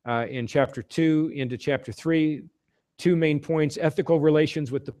in chapter 2 into chapter 3. Two main points: ethical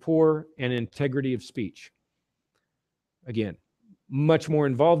relations with the poor and integrity of speech. Again, much more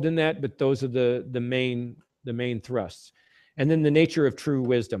involved in that, but those are the main thrusts. And then the nature of true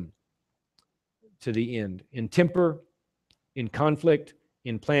wisdom to the end, in temper, in conflict,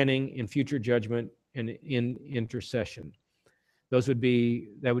 in planning, in future judgment, and in intercession. That would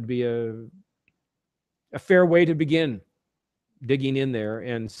be a fair way to begin digging in there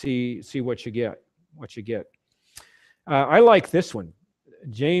and see what you get. I like this one,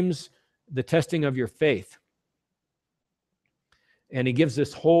 James, the testing of your faith. And he gives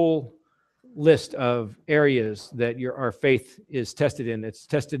this whole list of areas that our faith is tested in. It's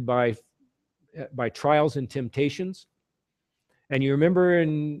tested by trials and temptations. And you remember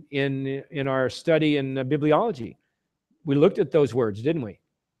in our study in bibliology, we looked at those words, didn't we?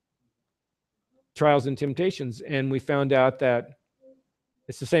 Trials and temptations, and we found out that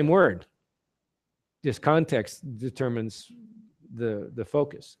it's the same word. Just context determines the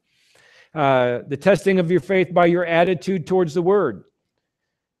focus. The testing of your faith by your attitude towards the word.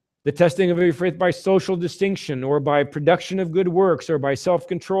 The testing of your faith by social distinction, or by production of good works, or by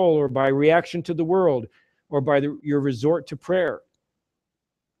self-control, or by reaction to the world, or by your resort to prayer.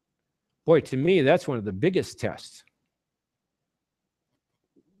 Boy, to me, that's one of the biggest tests.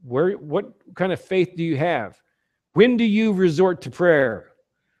 What kind of faith do you have? When do you resort to prayer?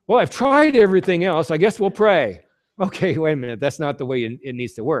 Well, I've tried everything else. I guess we'll pray. Okay, wait a minute. That's not the way it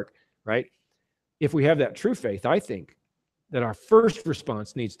needs to work, right? If we have that true faith, I think that our first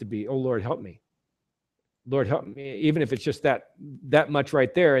response needs to be, oh, Lord, help me. Lord, help me, even if it's just that much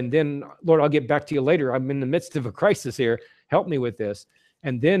right there. And then, Lord, I'll get back to you later. I'm in the midst of a crisis here. Help me with this.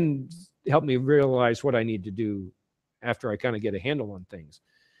 And then help me realize what I need to do after I kind of get a handle on things.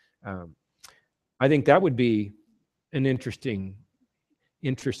 I think that would be an interesting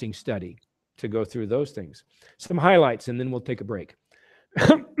study to go through those things. Some highlights, and then we'll take a break.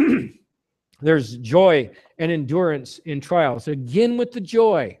 There's joy and endurance in trials. Again, with the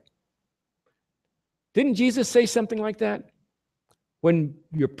joy. Didn't Jesus say something like that? When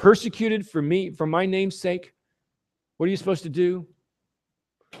you're persecuted for me, for my name's sake, what are you supposed to do?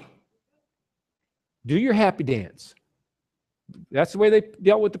 Do your happy dance. That's the way they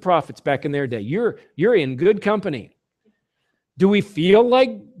dealt with the prophets back in their day. You're in good company. Do we feel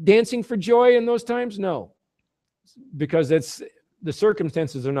like dancing for joy in those times? No, because the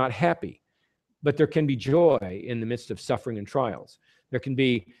circumstances are not happy. But there can be joy in the midst of suffering and trials. There can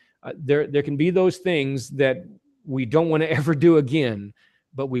be those things that we don't want to ever do again,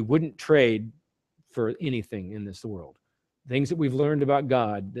 but we wouldn't trade for anything in this world. Things that we've learned about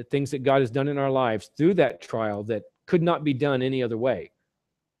God, the things that God has done in our lives through that trial that could not be done any other way,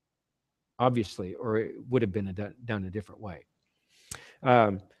 obviously, or it would have been done a different way.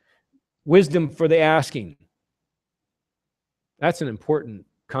 Wisdom for the asking. That's an important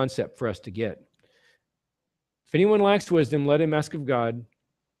concept for us to get. If anyone lacks wisdom, let him ask of God.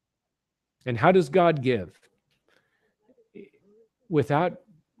 And how does God give? Without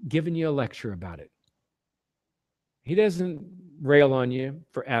giving you a lecture about it. He doesn't rail on you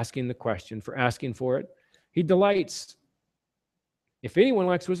for asking the question, for asking for it. He delights. If anyone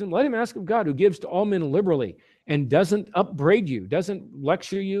lacks wisdom, let him ask of God, who gives to all men liberally and doesn't upbraid you, doesn't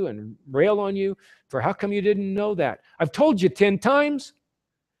lecture you and rail on you for how come you didn't know that. I've told you 10 times.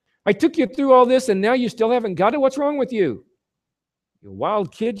 I took you through all this and now you still haven't got it. What's wrong with you? You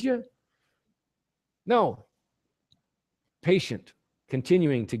wild kid, you? No. Patient,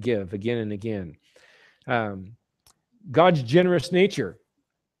 continuing to give again and again. God's generous nature.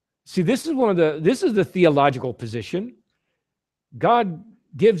 See, this is the theological position. God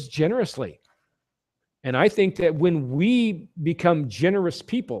gives generously. And I think that when we become generous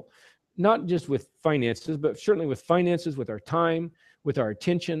people, not just with finances, but certainly with finances, with our time, with our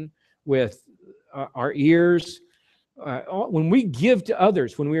attention, with our ears, when we give to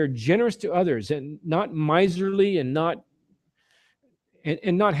others, when we are generous to others, and not miserly and not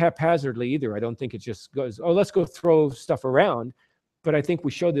haphazardly either. I don't think it just goes, oh, let's go throw stuff around. But I think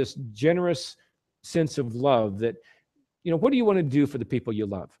we show this generous sense of love that, what do you want to do for the people you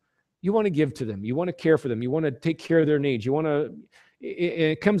love? You want to give to them. You want to care for them. You want to take care of their needs. You want to,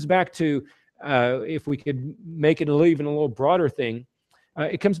 it comes back to, if we could make it even a little broader thing,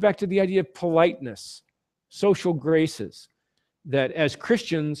 it comes back to the idea of politeness, social graces, that as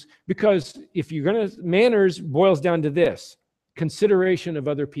Christians, because if you're going to, manners boils down to this: consideration of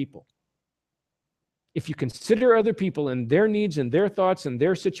other people. If you consider other people and their needs and their thoughts and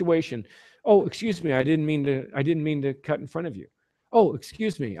their situation, oh, excuse me, I didn't mean to cut in front of you. Oh,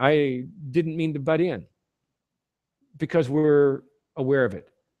 excuse me, I didn't mean to butt in. Because we're aware of it.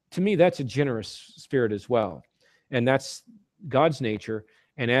 To me, that's a generous spirit as well. And that's God's nature.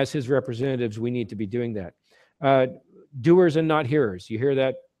 And as his representatives, we need to be doing that. Doers and not hearers. You hear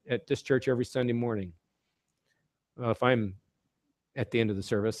that at this church every Sunday morning. Well, if I'm at the end of the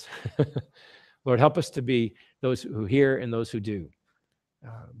service, Lord, help us to be those who hear and those who do.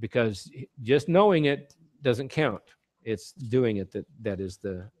 Because just knowing it doesn't count. It's doing it that is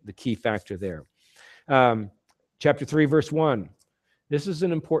the key factor there. Chapter 3, verse 1. This is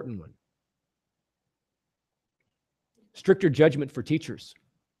an important one. Stricter judgment for teachers.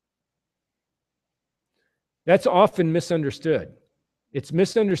 That's often misunderstood. It's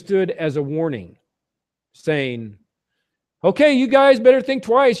misunderstood as a warning, saying, okay, you guys better think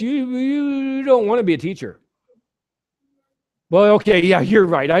twice. You don't want to be a teacher. Well, okay, yeah, you're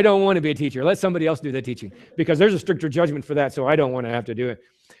right. I don't want to be a teacher. Let somebody else do the teaching because there's a stricter judgment for that, so I don't want to have to do it.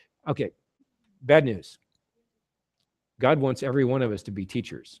 Okay, bad news. God wants every one of us to be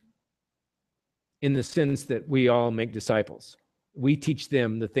teachers in the sense that we all make disciples. We teach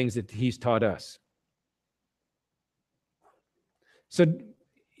them the things that he's taught us. So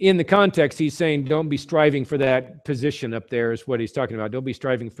in the context, he's saying don't be striving for that position up there is what he's talking about. Don't be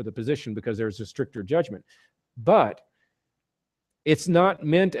striving for the position because there's a stricter judgment. But it's not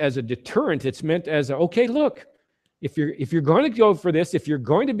meant as a deterrent. It's meant as a, okay, look, if you're going to go for this, if you're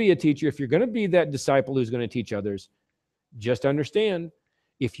going to be a teacher, if you're going to be that disciple who's going to teach others, just understand,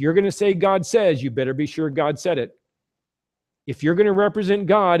 if you're going to say God says, you better be sure God said it. If you're going to represent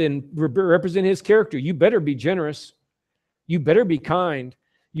God and represent his character, you better be generous. You better be kind.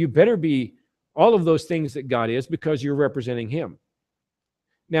 You better be all of those things that God is because you're representing him.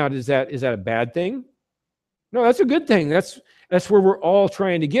 Now, is that a bad thing? No, that's a good thing. That's where we're all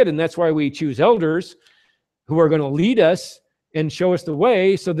trying to get, and that's why we choose elders who are going to lead us and show us the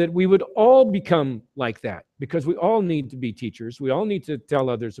way so that we would all become like that, because we all need to be teachers. We all need to tell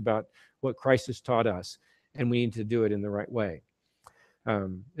others about what Christ has taught us, and we need to do it in the right way.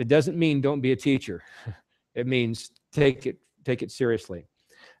 It doesn't mean don't be a teacher. It means take it seriously.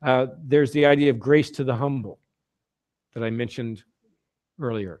 There's the idea of grace to the humble that I mentioned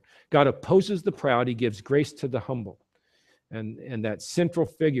earlier. God opposes the proud. He gives grace to the humble. And that central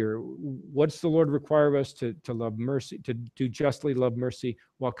figure, what's the Lord require of us to love mercy, to justly love mercy,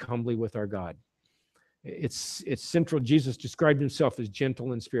 walk humbly with our God? It's central. Jesus described himself as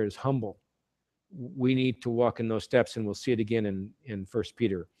gentle in spirit, as humble. We need to walk in those steps, and we'll see it again in 1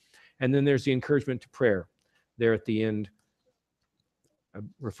 Peter. And then there's the encouragement to prayer there at the end,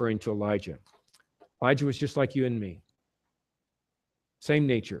 referring to Elijah. Elijah was just like you and me. Same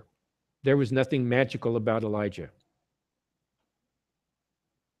nature. There was nothing magical about Elijah.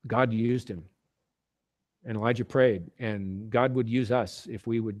 God used him. And Elijah prayed, and God would use us if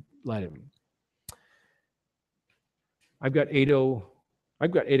we would let him. I've got 8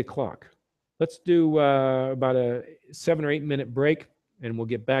 o'clock. Let's do about a 7 or 8 minute break, and we'll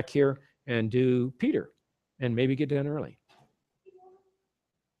get back here and do Peter and maybe get done early.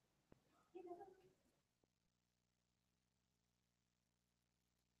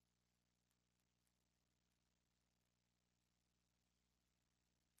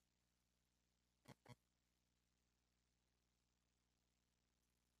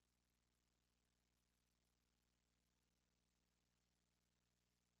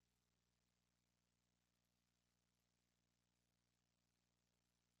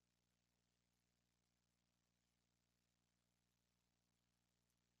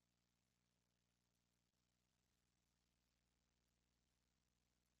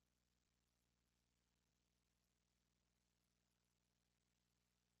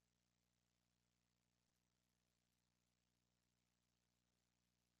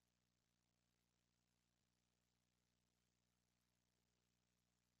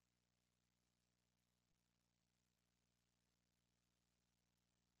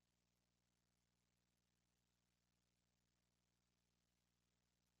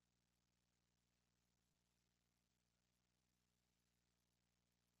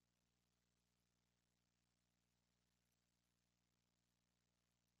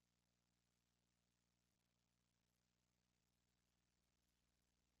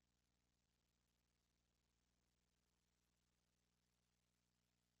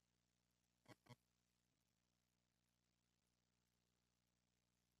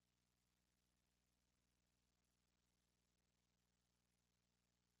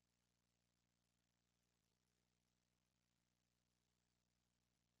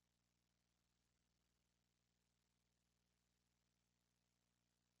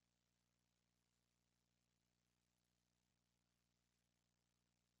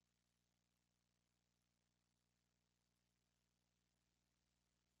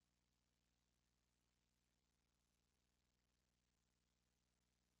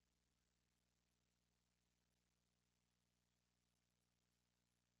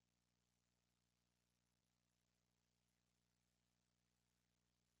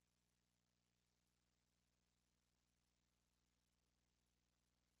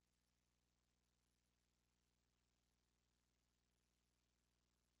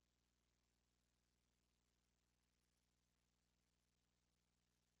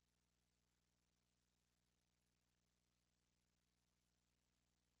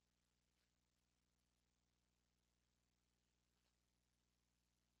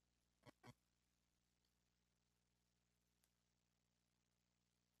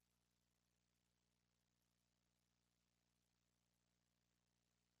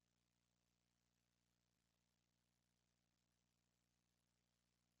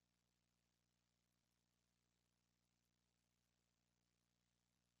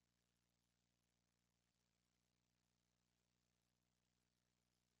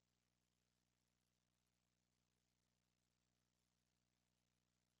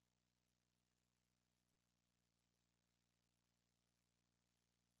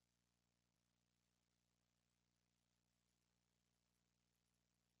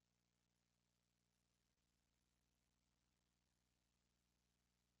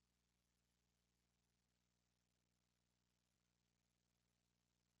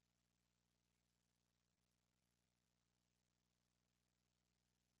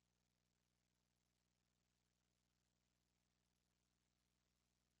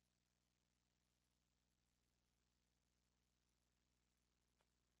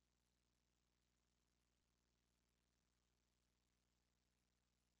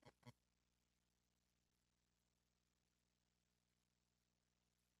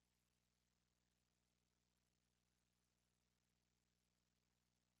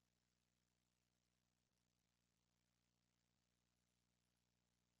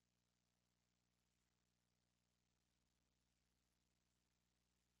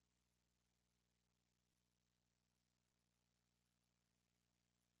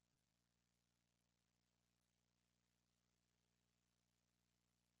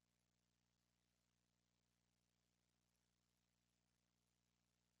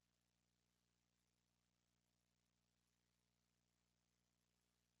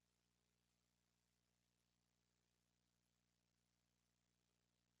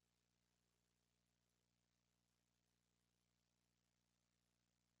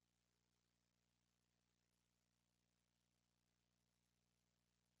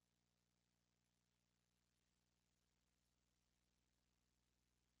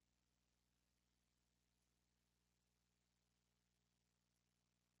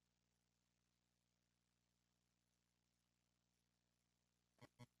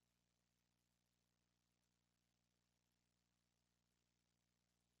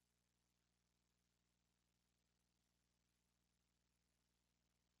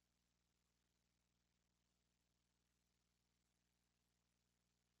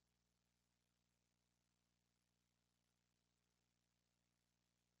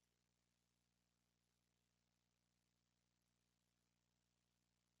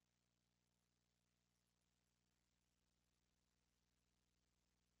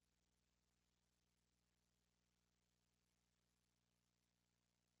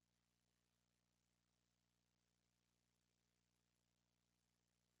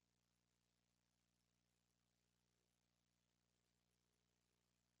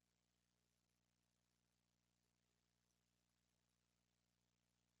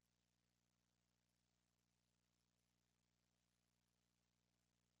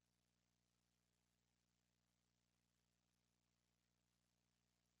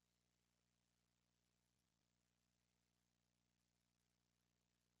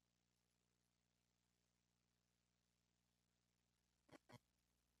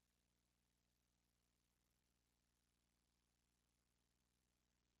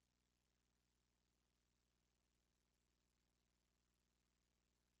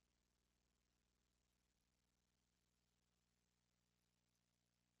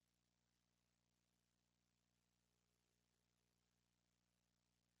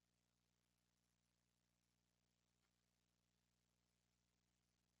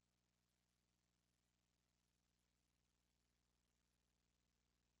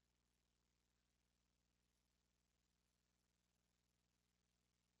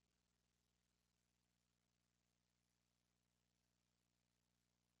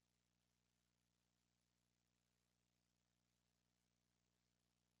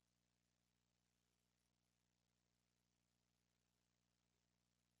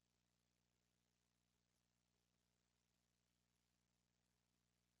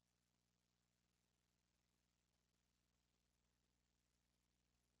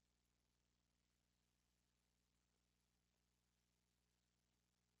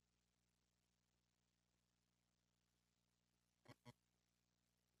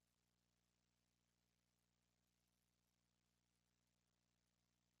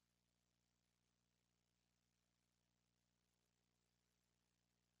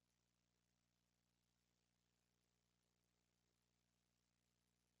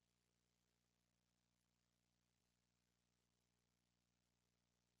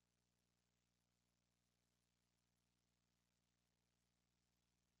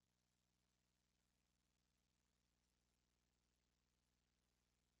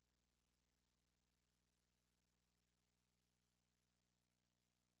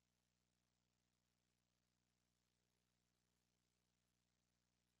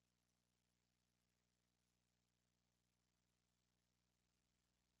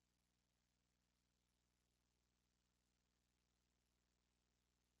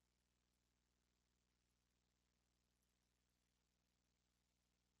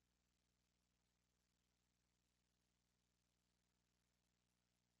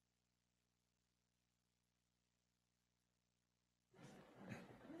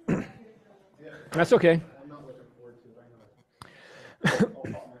 That's okay. I'm not looking forward to it. I know. I'll pop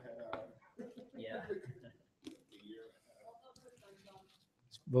my head out. Yeah.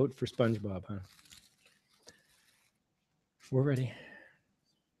 Vote for SpongeBob, huh? We're ready.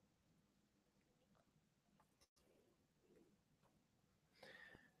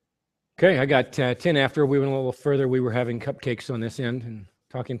 Okay, I got 10 after. We went a little further. We were having cupcakes on this end and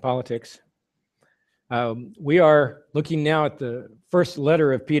talking politics. We are looking now at the first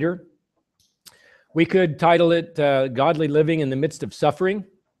letter of Peter. We could title it Godly Living in the Midst of Suffering.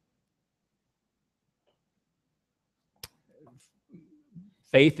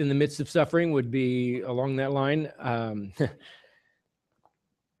 Faith in the midst of suffering would be along that line. I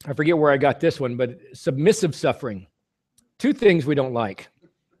forget where I got this one, but submissive suffering. Two things we don't like.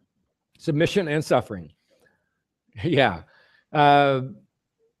 Submission and suffering. Yeah. But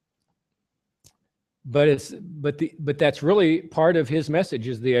that's really part of his message,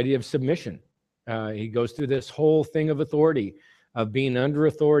 is the idea of submission. He goes through this whole thing of authority, of being under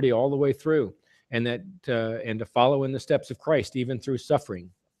authority all the way through, and to follow in the steps of Christ even through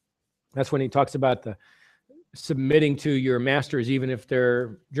suffering. That's when he talks about the submitting to your masters even if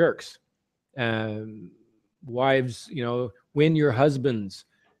they're jerks. Wives, win your husbands,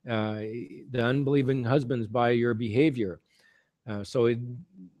 the unbelieving husbands, by your behavior.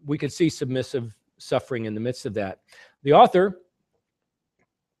 We could see submissive suffering in the midst of that. The author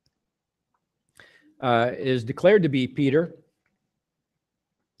is declared to be Peter.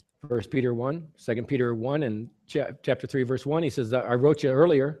 1 Peter 1, 2 Peter 1, and chapter 3, verse 1. He says, I wrote you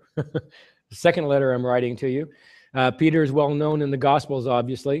earlier. The second letter I'm writing to you. Peter is well known in the Gospels,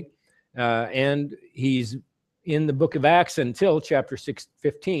 obviously. And he's in the book of Acts until chapter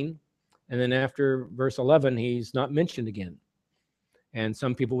 15. And then after verse 11, he's not mentioned again. And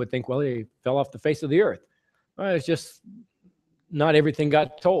some people would think, well, he fell off the face of the earth. Well, it's just not everything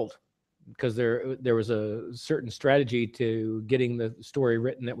got told, because there was a certain strategy to getting the story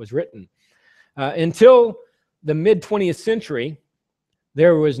written that was written. Until the mid-20th century,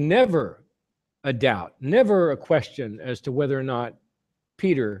 there was never a doubt, never a question as to whether or not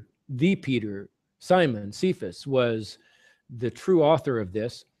Peter, Simon, Cephas, was the true author of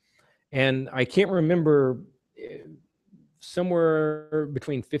this. And I can't remember, somewhere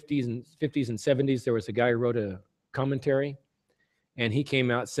between 50s and 70s, there was a guy who wrote a commentary, and he came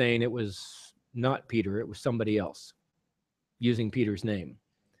out saying it was not Peter, it was somebody else, using Peter's name.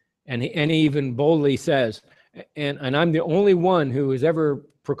 And he even boldly says, and I'm the only one who has ever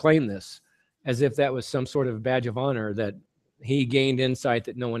proclaimed this, as if that was some sort of badge of honor, that he gained insight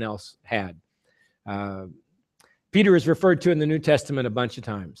that no one else had. Peter is referred to in the New Testament a bunch of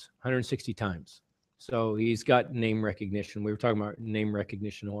times, 160 times. So he's got name recognition. We were talking about name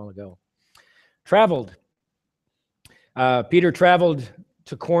recognition a while ago. Traveled. Peter traveled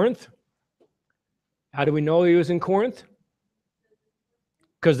to Corinth. How do we know he was in Corinth?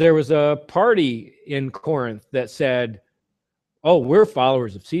 Because there was a party in Corinth that said, oh, we're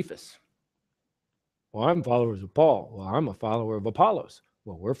followers of Cephas. Well, I'm followers of Paul. Well, I'm a follower of Apollos.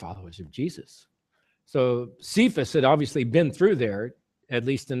 Well, we're followers of Jesus. So Cephas had obviously been through there, at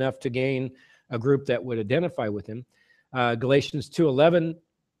least enough to gain a group that would identify with him. Galatians 2:11,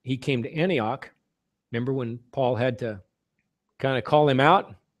 he came to Antioch. Remember when Paul had to kind of call him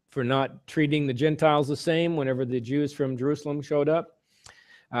out for not treating the Gentiles the same whenever the Jews from Jerusalem showed up?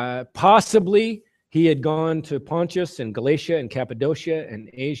 Possibly he had gone to Pontus and Galatia and Cappadocia and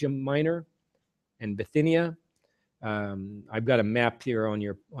Asia Minor and Bithynia. I've got a map here on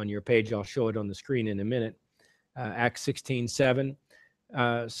your page. I'll show it on the screen in a minute. Acts 16:7.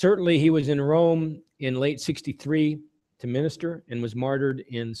 Certainly he was in Rome in late 63 to minister, and was martyred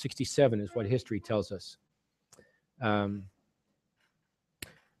in 67, is what history tells us.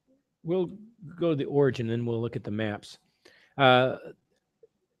 We'll go to the origin and we'll look at the maps.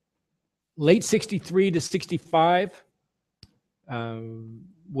 Late 63 to 65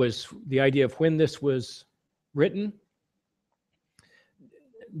 was the idea of when this was written.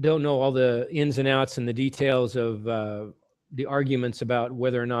 Don't know all the ins and outs and the details of the arguments about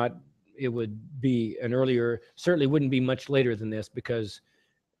whether or not it would be an earlier, certainly wouldn't be much later than this, because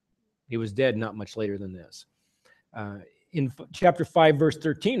he was dead not much later than this. In chapter 5, verse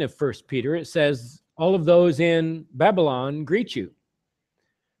 13 of 1 Peter, it says, all of those in Babylon greet you.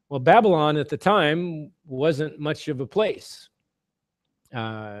 Well, Babylon at the time wasn't much of a place.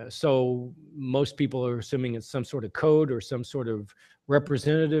 So most people are assuming it's some sort of code or some sort of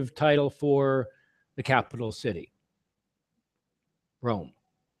representative title for the capital city, Rome.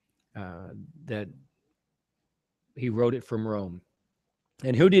 That he wrote it from Rome.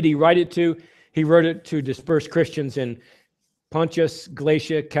 And who did he write it to? He wrote it to dispersed Christians in Pontus,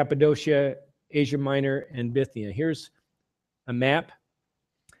 Galatia, Cappadocia, Asia Minor, and Bithynia. Here's a map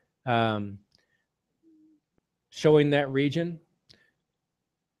showing that region.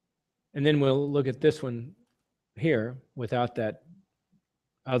 And then we'll look at this one here without that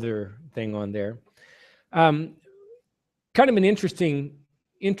other thing on there. Kind of an interesting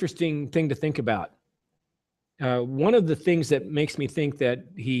thing to think about. One of the things that makes me think that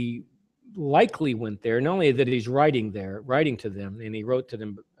he likely went there, not only that he's writing to them, and he wrote to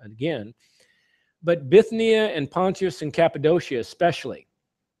them again, but Bithynia and Pontus and Cappadocia especially.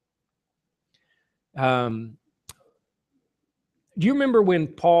 Do you remember when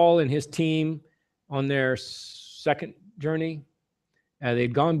Paul and his team on their second journey,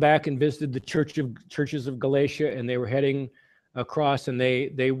 they'd gone back and visited the churches of Galatia, and they were heading across, and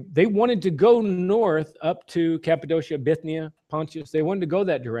they wanted to go north up to Cappadocia, Bithynia, Pontus. They wanted to go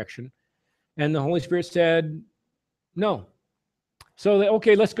that direction, and the Holy Spirit said no. So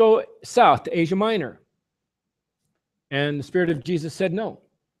okay, let's go south to Asia Minor, and the Spirit of Jesus said no.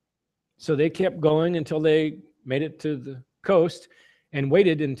 So they kept going until they made it to the coast and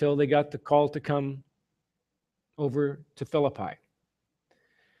waited until they got the call to come over to Philippi.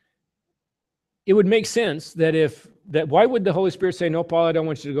 It would make sense that why would the Holy Spirit say, no, Paul, I don't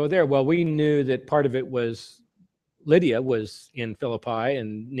want you to go there? Well, we knew that part of it was Lydia was in Philippi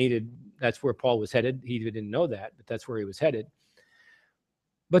and that's where Paul was headed. He didn't know that, but that's where he was headed.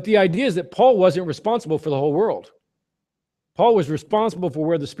 But the idea is that Paul wasn't responsible for the whole world. Paul was responsible for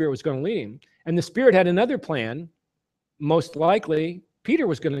where the Spirit was going to lead him. And the Spirit had another plan. Most likely, Peter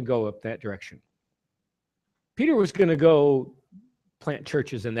was going to go up that direction. Peter was going to go plant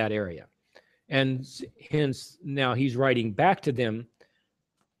churches in that area. And hence, now he's writing back to them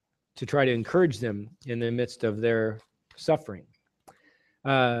to try to encourage them in the midst of their suffering.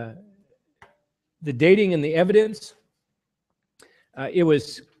 The dating and the evidence, it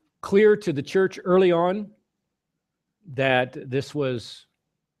was clear to the church early on that this was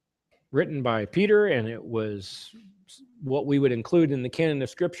written by Peter, and it was what we would include in the canon of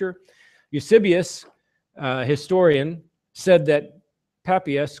Scripture. Eusebius, historian, said that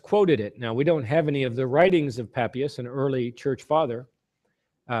Papias quoted it. Now, we don't have any of the writings of Papias, an early church father,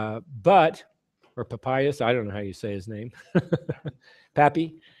 or Papias, I don't know how you say his name,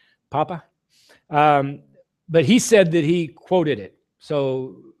 Papa. But he said that he quoted it.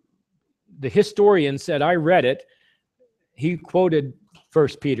 So the historian said, I read it. He quoted 1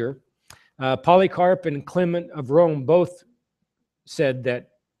 Peter. Polycarp and Clement of Rome both said that,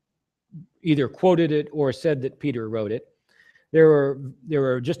 either quoted it or said that Peter wrote it. There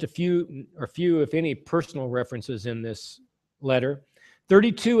were just a few, if any, personal references in this letter.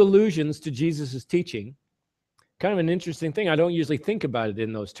 32 allusions to Jesus' teaching. Kind of an interesting thing. I don't usually think about it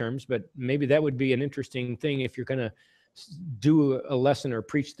in those terms, but maybe that would be an interesting thing if you're going to do a lesson or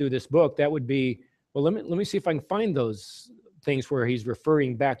preach through this book. That would be, well, let me see if I can find those things where he's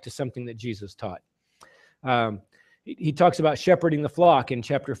referring back to something that Jesus taught. He talks about shepherding the flock in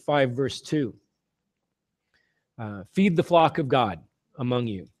chapter 5, verse 2. Feed the flock of God among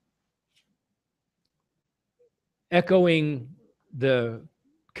you. Echoing the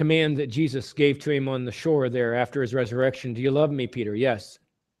command that Jesus gave to him on the shore there after his resurrection. Do you love me, Peter? Yes.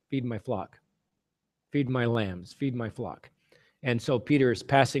 Feed my flock. Feed my lambs. Feed my flock. And so Peter is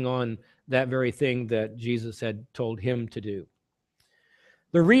passing on that very thing that Jesus had told him to do.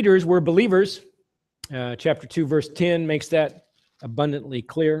 The readers were believers. Chapter 2, verse 10 makes that abundantly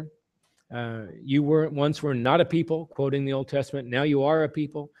clear. You once were not a people, quoting the Old Testament. Now you are a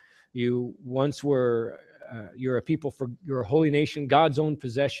people. You once were, you're a people for your holy nation, God's own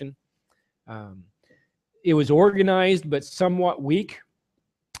possession. It was organized but somewhat weak.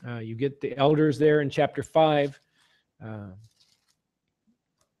 You get the elders there in chapter 5.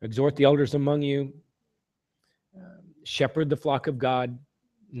 Exhort the elders among you. Shepherd the flock of God,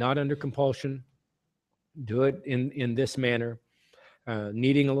 not under compulsion. Do it in this manner.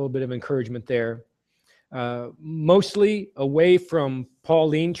 Needing a little bit of encouragement there. Mostly away from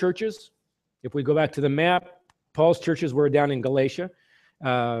Pauline churches. If we go back to the map, Paul's churches were down in Galatia,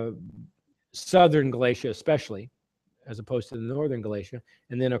 southern Galatia especially, as opposed to the northern Galatia,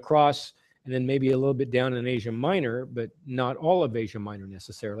 and then across, and then maybe a little bit down in Asia Minor, but not all of Asia Minor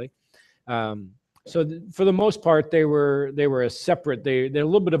necessarily. So for the most part, they were a separate. They had a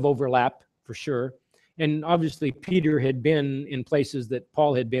little bit of overlap for sure. And obviously, Peter had been in places that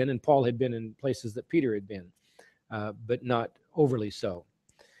Paul had been, and Paul had been in places that Peter had been, but not overly so.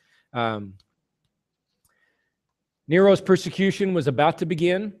 Nero's persecution was about to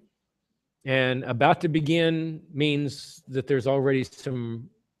begin, and about to begin means that there's already some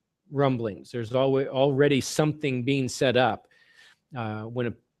rumblings. There's already something being set up. When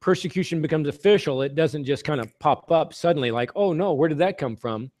a persecution becomes official, it doesn't just kind of pop up suddenly like, oh no, where did that come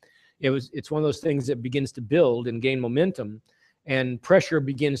from? It's one of those things that begins to build and gain momentum, and pressure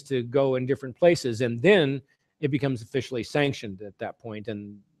begins to go in different places, and then it becomes officially sanctioned at that point.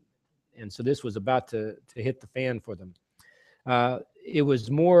 And so this was about to hit the fan for them. It was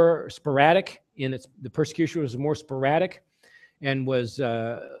more sporadic the persecution was more sporadic and was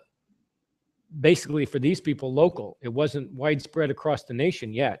basically for these people local. It wasn't widespread across the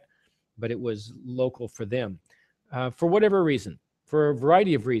nation yet, but it was local for them for whatever reason, for a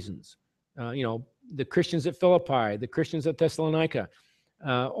variety of reasons. The Christians at Philippi, the Christians at Thessalonica,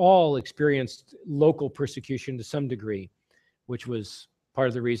 all experienced local persecution to some degree, which was part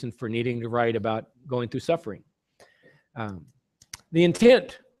of the reason for needing to write about going through suffering. The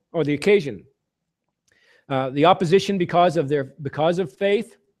intent or the occasion, the opposition because of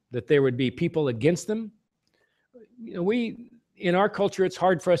faith, that there would be people against them. In our culture, it's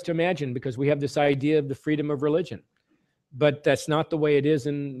hard for us to imagine because we have this idea of the freedom of religion, but that's not the way it is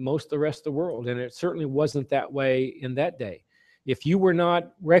in most of the rest of the world, and it certainly wasn't that way in that day. If you were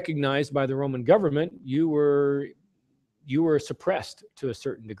not recognized by the Roman government, you were suppressed to a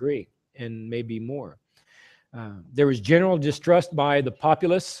certain degree, and maybe more. There was general distrust by the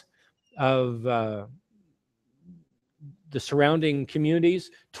populace of the surrounding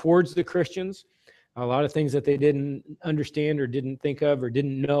communities towards the Christians. A lot of things that they didn't understand or didn't think of or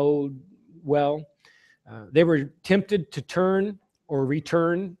didn't know well. They were tempted to turn or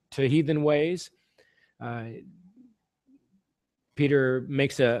return to heathen ways. Peter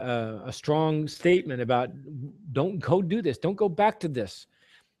makes a strong statement about don't go do this, don't go back to this,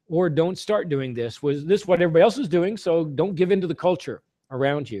 or don't start doing this. Was this what everybody else is doing? So don't give in to the culture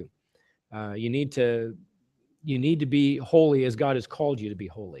around you. You need to be holy as God has called you to be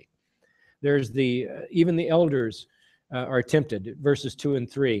holy. There's even the elders are tempted, verses 2 and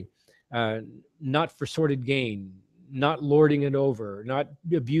 3, not for sordid gain, not lording it over, not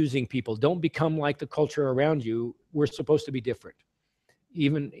abusing people. Don't become like the culture around you. We're supposed to be different,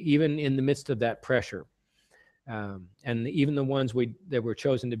 even in the midst of that pressure. And even the ones that were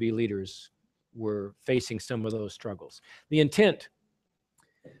chosen to be leaders were facing some of those struggles. The intent,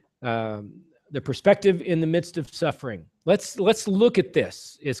 the perspective in the midst of suffering. Let's look at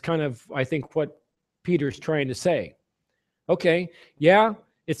this is kind of, I think, what Peter's trying to say. Okay, yeah,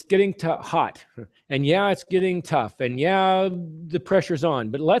 it's getting hot, and yeah, it's getting tough, and yeah, the pressure's on,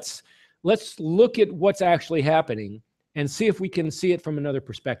 but let's look at what's actually happening and see if we can see it from another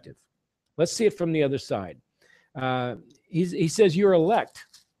perspective. Let's see it from the other side. He says you're elect.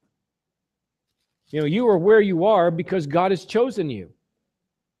 You are where you are because God has chosen you.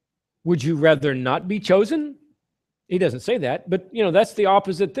 Would you rather not be chosen? He doesn't say that, but that's the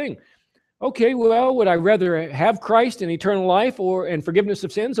opposite thing. Okay, well, would I rather have Christ and eternal life and forgiveness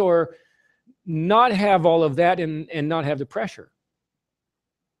of sins, or not have all of that and not have the pressure?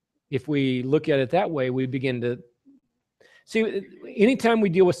 If we look at it that way, we begin to see, anytime we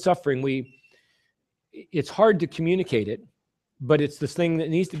deal with suffering, it's hard to communicate it, but it's this thing that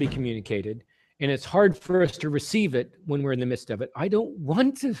needs to be communicated. And it's hard for us to receive it when we're in the midst of it. I don't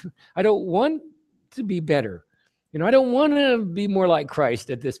want to be better. I don't want to be more like Christ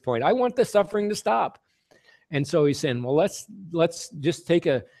at this point. I want the suffering to stop. And so he's saying, well, let's just take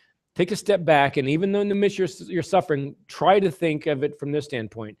a step back. And even though in the midst of your suffering, try to think of it from this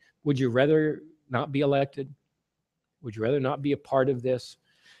standpoint. Would you rather not be elected? Would you rather not be a part of this?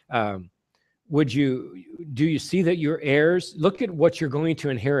 Do you see that you're heirs? Look at what you're going to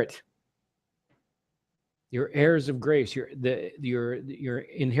inherit. You're heirs of grace. You're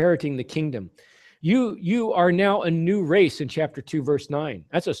inheriting the kingdom. You are now a new race in chapter 2, verse 9.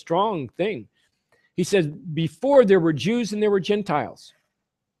 That's a strong thing. He says, before there were Jews and there were Gentiles.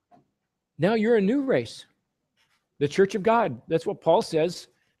 Now you're a new race. The church of God. That's what Paul says.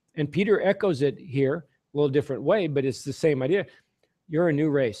 And Peter echoes it here a little different way, but it's the same idea. You're a new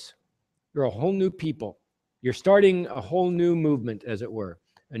race. You're a whole new people. You're starting a whole new movement, as it were,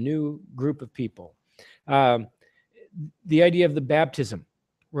 a new group of people. The idea of the baptism,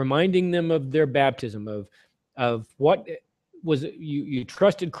 reminding them of their baptism, of what was you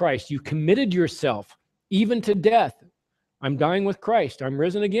trusted Christ, you committed yourself even to death. I'm dying with Christ. I'm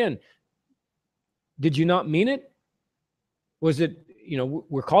risen again. Did you not mean it? Was it,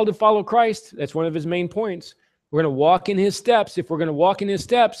 we're called to follow Christ. That's one of his main points. We're going to walk in his steps. If we're going to walk in his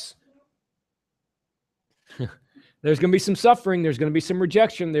steps, there's going to be some suffering. There's going to be some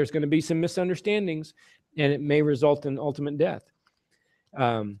rejection. There's going to be some misunderstandings, and it may result in ultimate death.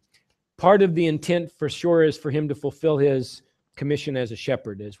 Part of the intent for sure is for him to fulfill his commission as a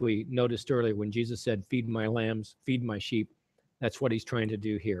shepherd, as we noticed earlier when Jesus said, feed my lambs, feed my sheep. That's what he's trying to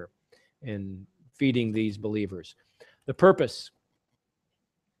do here in feeding these believers. The purpose,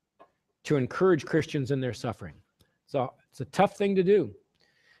 to encourage Christians in their suffering. So it's a tough thing to do.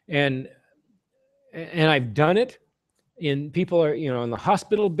 And I've done it. People are, in the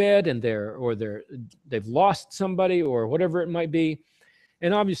hospital bed and they've lost somebody or whatever it might be.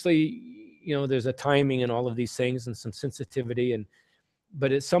 And obviously, there's a timing and all of these things and some sensitivity.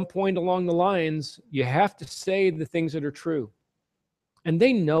 But at some point along the lines, you have to say the things that are true. And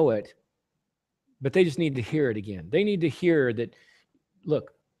they know it, but they just need to hear it again. They need to hear that,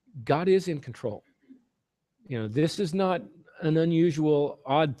 look, God is in control. This is not an unusual,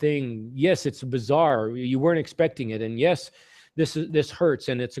 odd thing. Yes, it's bizarre. You weren't expecting it. And yes, this hurts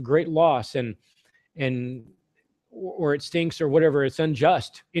and it's a great loss or it stinks or whatever. It's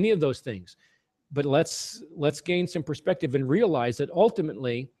unjust, any of those things. But let's gain some perspective and realize that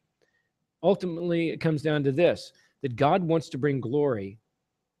ultimately it comes down to this, that God wants to bring glory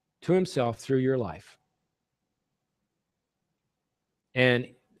to himself through your life. And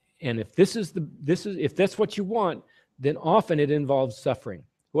if if that's what you want, then often it involves suffering.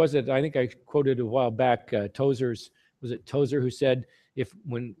 Who was it? I think I quoted a while back, Tozer who said,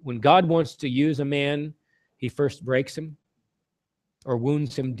 when God wants to use a man, he first breaks him or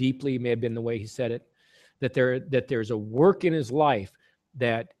wounds him deeply, may have been the way he said it, that there's a work in his life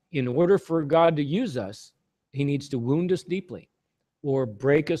that in order for God to use us, he needs to wound us deeply or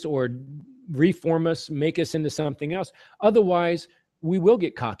break us or reform us, make us into something else. Otherwise, we will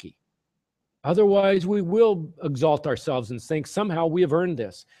get cocky. Otherwise, we will exalt ourselves and think somehow we have earned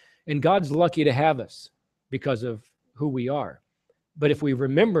this. And God's lucky to have us because of who we are. But if we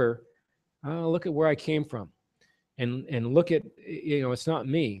remember, look at where I came from and look at, it's not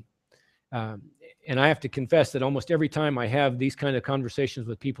me. And I have to confess that almost every time I have these kind of conversations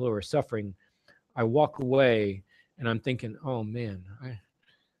with people who are suffering, I walk away and I'm thinking, oh man,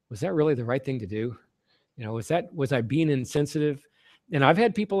 was that really the right thing to do? Was I being insensitive? And I've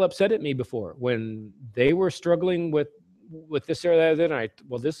had people upset at me before when they were struggling with this or that. Then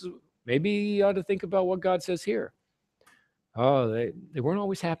maybe you ought to think about what God says here. Oh, they weren't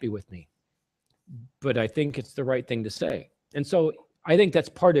always happy with me, but I think it's the right thing to say. And so I think that's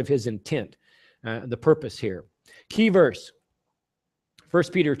part of his intent, the purpose here. Key verse, 1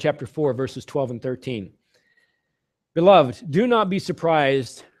 Peter chapter 4, verses 12 and 13. Beloved, do not be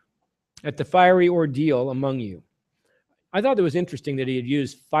surprised at the fiery ordeal among you. I thought it was interesting that he had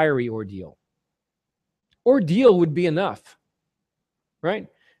used fiery ordeal. Ordeal would be enough, right?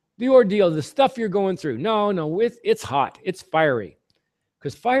 The ordeal, the stuff you're going through. No, it's hot. It's fiery.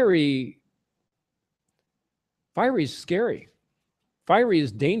 Because fiery is scary. Fiery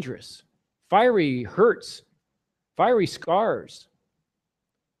is dangerous. Fiery hurts. Fiery scars.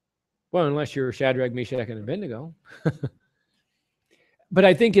 Well, unless you're Shadrach, Meshach, and Abednego. But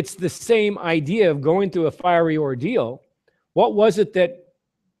I think it's the same idea of going through a fiery ordeal. What was it that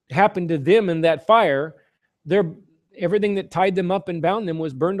happened to them in that fire? Everything that tied them up and bound them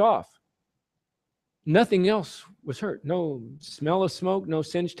was burned off. Nothing else was hurt. No smell of smoke, no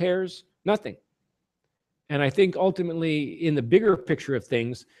singed hairs, nothing. And I think ultimately in the bigger picture of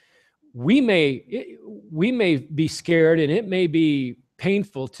things, we may be scared and it may be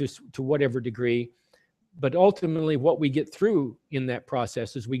painful to whatever degree, but ultimately what we get through in that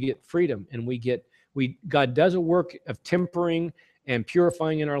process is we get freedom and God does a work of tempering and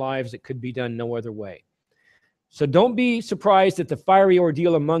purifying in our lives that could be done no other way. So don't be surprised at the fiery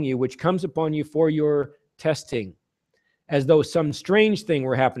ordeal among you, which comes upon you for your testing, as though some strange thing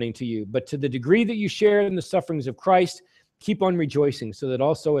were happening to you. But to the degree that you share in the sufferings of Christ, keep on rejoicing, so that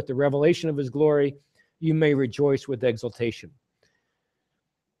also at the revelation of his glory, you may rejoice with exultation.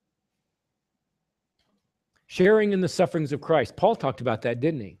 Sharing in the sufferings of Christ. Paul talked about that,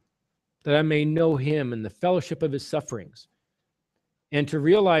 didn't he? That I may know him and the fellowship of his sufferings. And to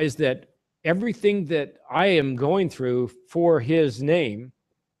realize that everything that I am going through for his name,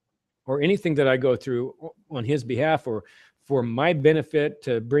 or anything that I go through on his behalf or for my benefit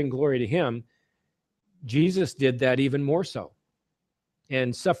to bring glory to him, Jesus did that even more so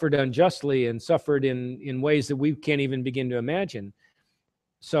and suffered unjustly and suffered in ways that we can't even begin to imagine.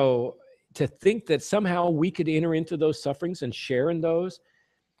 So to think that somehow we could enter into those sufferings and share in those,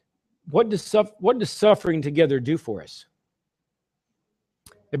 what does suffering together do for us?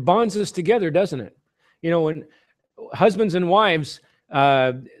 It bonds us together, doesn't it? When husbands and wives,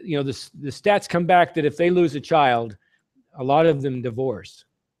 the stats come back that if they lose a child, a lot of them divorce.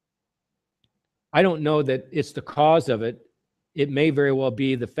 I don't know that it's the cause of it. It may very well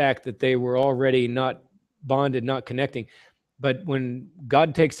be the fact that they were already not bonded, not connecting. But when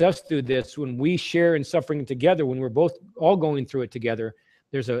God takes us through this, when we share in suffering together, when we're both all going through it together,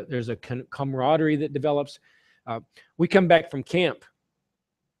 there's a camaraderie that develops. We come back from camp.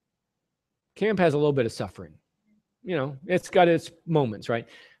 Camp has a little bit of suffering. You know, it's got its moments, right?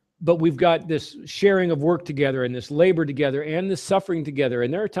 But we've got this sharing of work together and this labor together and this suffering together.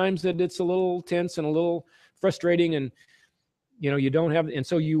 And there are times that it's a little tense and a little frustrating, and you know, you don't have, and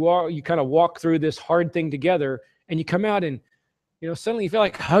so you kind of walk through this hard thing together, and you come out and, you know, suddenly you feel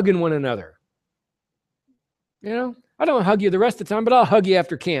like hugging one another. You know, I don't hug you the rest of the time, but I'll hug you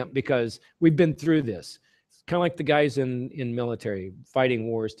after camp because we've been through this. It's kind of like the guys in military fighting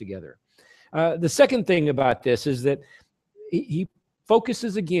wars together. The second thing about this is that he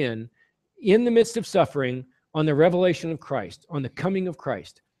focuses again in the midst of suffering on the revelation of Christ, on the coming of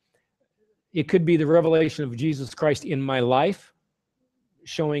Christ. It could be the revelation of Jesus Christ in my life,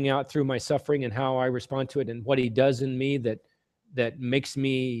 showing out through my suffering and how I respond to it and what he does in me that makes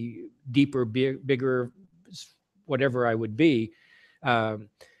me deeper, bigger, whatever I would be.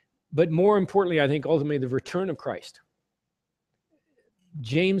 But more importantly, I think ultimately the return of Christ.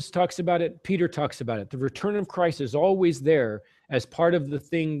 James talks about it. Peter talks about it. The return of Christ is always there as part of the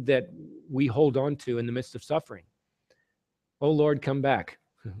thing that we hold on to in the midst of suffering. Oh, Lord, come back.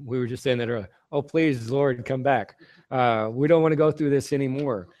 We were just saying that earlier. Oh, please, Lord, come back. We don't want to go through this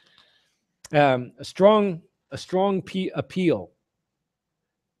anymore. A strong appeal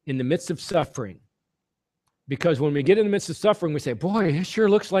in the midst of suffering. Because when we get in the midst of suffering, we say, boy, it sure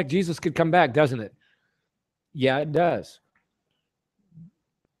looks like Jesus could come back, doesn't it? Yeah, it does.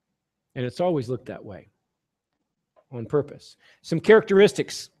 And it's always looked that way on purpose. Some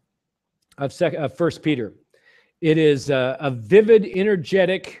characteristics of 1 Peter. It is a vivid,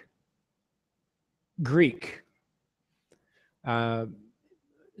 energetic Greek.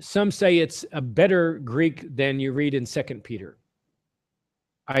 Some say it's a better Greek than you read in 2 Peter.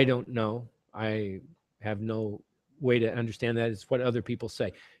 I don't know. I have no way to understand that. It's what other people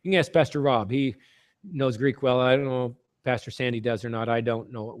say. You can ask Pastor Rob. He knows Greek well. I don't know if Pastor Sandy does or not. I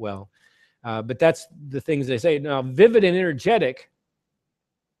don't know it well. But that's the things they say. Now, vivid and energetic,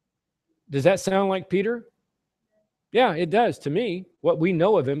 does that sound like Peter? Yeah, it does to me. What we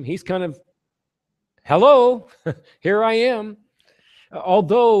know of him, he's kind of, hello, here I am.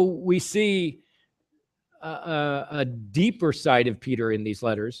 Although we see a deeper side of Peter in these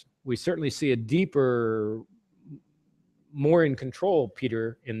letters, we certainly see a deeper, more in control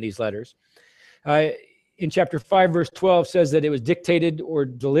Peter in these letters. In chapter 5, verse 12 says that it was dictated or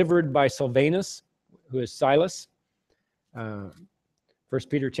delivered by Silvanus, who is Silas. 1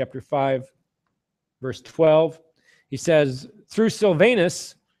 Peter chapter 5, verse 12, he says, through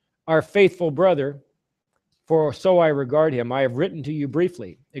Silvanus, our faithful brother, for so I regard him, I have written to you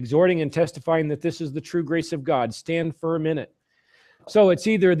briefly, exhorting and testifying that this is the true grace of God. Stand firm in it. So it's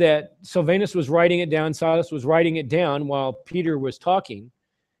either that Silvanus was writing it down, Silas was writing it down while Peter was talking,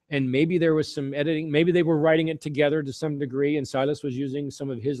 and maybe there was some editing. Maybe they were writing it together to some degree, and Silas was using some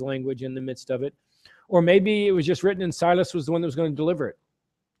of his language in the midst of it. Or maybe it was just written and Silas was the one that was going to deliver it.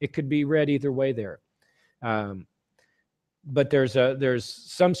 It could be read either way there. But there's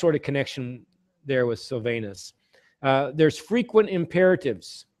some sort of connection there with Silvanus. There's frequent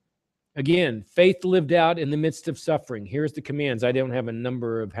imperatives. Again, faith lived out in the midst of suffering. Here's the commands. I don't have a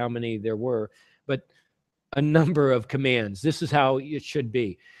number of how many there were, but a number of commands. This is how it should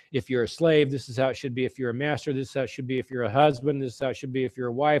be. If you're a slave, this is how it should be. If you're a master, this is how it should be. If you're a husband, this is how it should be. If you're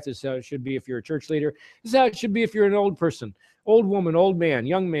a wife, this is how it should be. If you're a church leader, this is how it should be. If you're an old person, old woman, old man,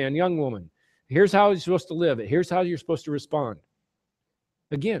 young woman. Here's how you're supposed to live. Here's how you're supposed to respond.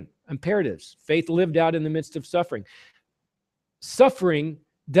 Again, imperatives. Faith lived out in the midst of suffering. Suffering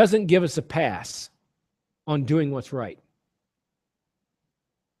doesn't give us a pass on doing what's right.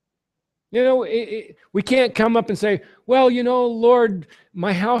 You know, we can't come up and say, well, you know, Lord,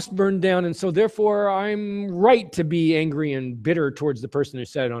 my house burned down, and so therefore I'm right to be angry and bitter towards the person who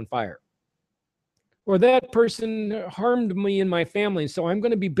set it on fire. Or that person harmed me and my family, so I'm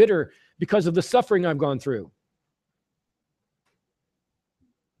going to be bitter because of the suffering I've gone through.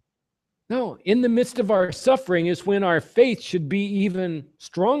 No, in the midst of our suffering is when our faith should be even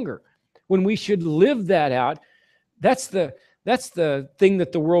stronger, when we should live that out. That's the thing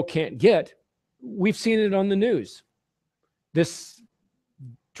that the world can't get. We've seen it on the news. This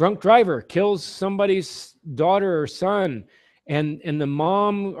drunk driver kills somebody's daughter or son, and the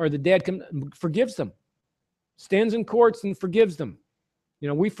mom or the dad forgives them, stands in courts and forgives them. You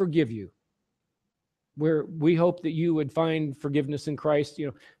know, we forgive you. We hope that you would find forgiveness in Christ, you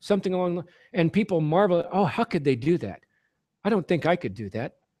know, something along, and people marvel, oh, how could they do that? I don't think I could do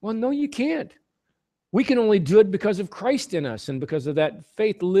that. Well, no, you can't. We can only do it because of Christ in us and because of that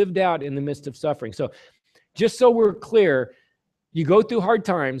faith lived out in the midst of suffering. So just so we're clear, you go through hard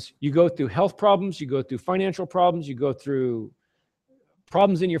times, you go through health problems, you go through financial problems, you go through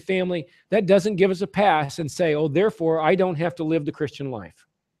problems in your family. That doesn't give us a pass and say, oh, therefore, I don't have to live the Christian life.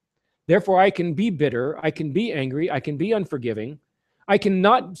 Therefore, I can be bitter, I can be angry, I can be unforgiving. I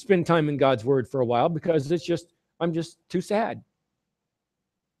cannot spend time in God's word for a while because I'm just too sad.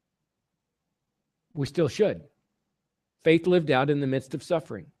 We still should. Faith lived out in the midst of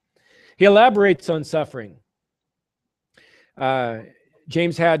suffering. He elaborates on suffering.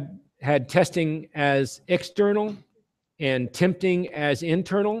 James had testing as external and tempting as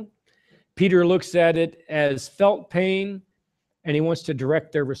internal. Peter looks at it as felt pain, and he wants to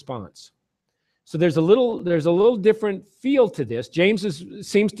direct their response. So there's a little different feel to this. James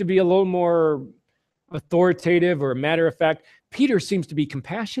seems to be a little more authoritative or matter of fact. Peter seems to be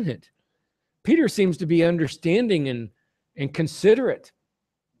compassionate. Peter seems to be understanding and considerate.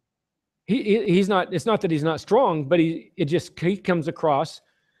 He's not. It's not that he's not strong, but he comes across,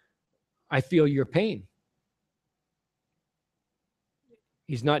 I feel your pain.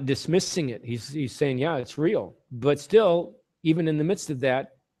 He's not dismissing it. He's saying, yeah, it's real, but still, even in the midst of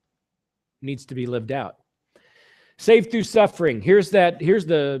that, needs to be lived out. Saved through suffering. Here's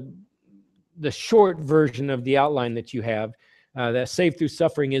the short version of the outline that you have. That saved through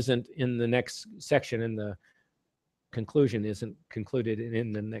suffering isn't in the next section, and the conclusion isn't concluded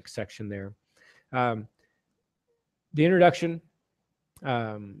in the next section there. The introduction,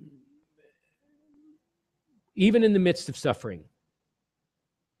 even in the midst of suffering,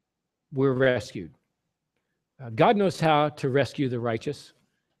 we're rescued. God knows how to rescue the righteous.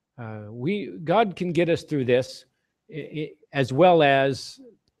 God can get us through this, as well as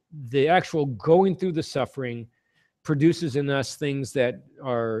the actual going through the suffering produces in us things that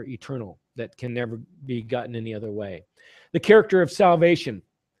are eternal, that can never be gotten any other way. The character of salvation,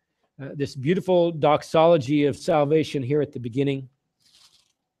 this beautiful doxology of salvation here at the beginning.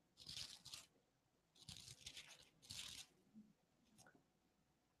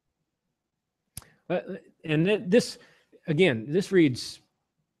 And this reads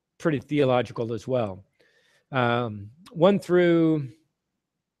pretty theological as well. 1 through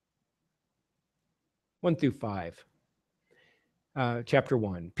 5. Chapter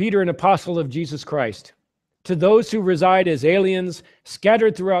 1. Peter, an apostle of Jesus Christ, to those who reside as aliens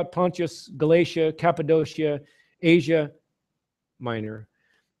scattered throughout Pontus, Galatia, Cappadocia, Asia Minor,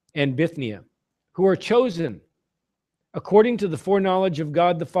 and Bithynia, who are chosen according to the foreknowledge of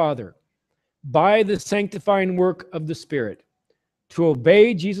God the Father, by the sanctifying work of the Spirit, to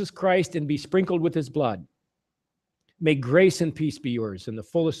obey Jesus Christ and be sprinkled with his blood. May grace and peace be yours in the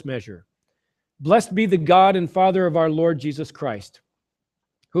fullest measure. Blessed be the God and Father of our Lord Jesus Christ,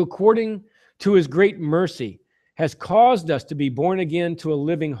 who according to his great mercy has caused us to be born again to a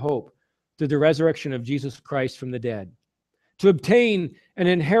living hope through the resurrection of Jesus Christ from the dead, to obtain an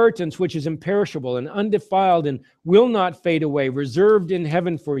inheritance which is imperishable and undefiled and will not fade away, reserved in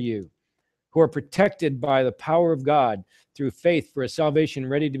heaven for you, who are protected by the power of God through faith for a salvation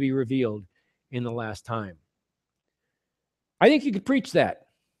ready to be revealed in the last time. I think you could preach that.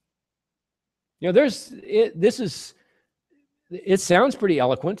 You know, it sounds pretty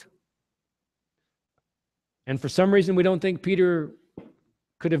eloquent. And for some reason, we don't think Peter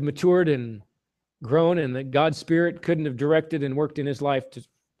could have matured and grown, and that God's Spirit couldn't have directed and worked in his life to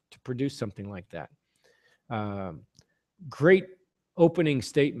produce something like that. Great opening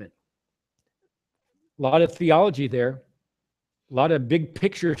statement. A lot of theology there, a lot of big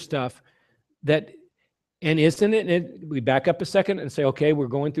picture stuff and isn't it, we back up a second and say, okay, we're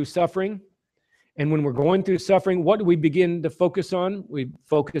going through suffering. And when we're going through suffering, what do we begin to focus on? We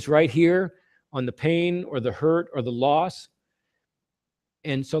focus right here on the pain or the hurt or the loss.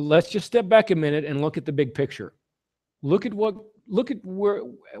 And so let's just step back a minute and look at the big picture. Look at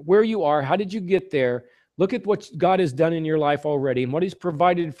where you are. How did you get there? Look at what God has done in your life already and what he's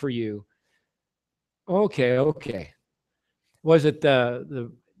provided for you. Okay. Was it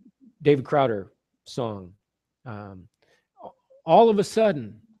the David Crowder song? All of a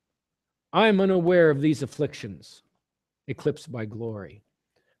sudden, I am unaware of these afflictions, eclipsed by glory.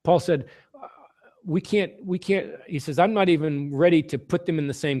 Paul said, we can't, he says, I'm not even ready to put them in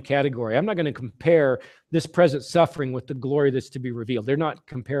the same category. I'm not going to compare this present suffering with the glory that's to be revealed. They're not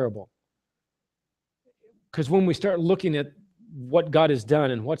comparable. Because when we start looking at what God has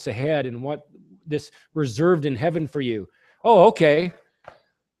done and what's ahead and what this reserved in heaven for you, okay,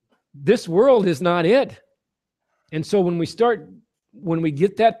 this world is not it. And so when we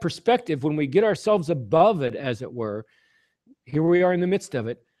get that perspective, when we get ourselves above it, as it were, here we are in the midst of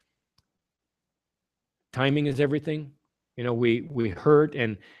it. Timing is everything. You know, we hurt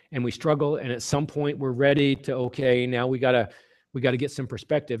and we struggle, and at some point we're ready to, okay, now we gotta get some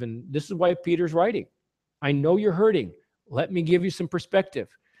perspective. And this is why Peter's writing. I know you're hurting. Let me give you some perspective.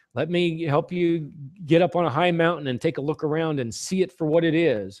 Let me help you get up on a high mountain and take a look around and see it for what it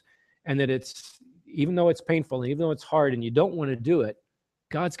is. And that it's, even though it's painful and even though it's hard and you don't want to do it,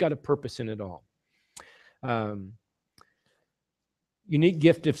 God's got a purpose in it all. Unique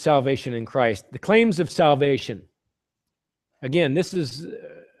gift of salvation in Christ. The claims of salvation. Again, this is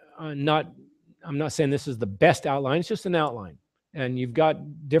I'm not saying this is the best outline. It's just an outline. And you've got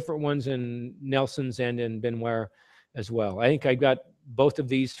different ones in Nelson's and in Benoit as well. I think I got both of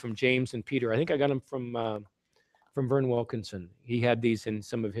these from James and Peter. I think I got them from Vern Wilkinson. He had these in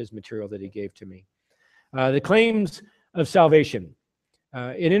some of his material that he gave to me. The claims of salvation.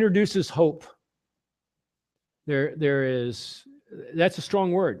 It introduces hope. That's a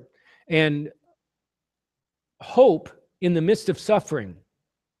strong word. And hope in the midst of suffering,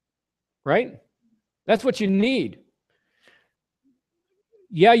 right? That's what you need.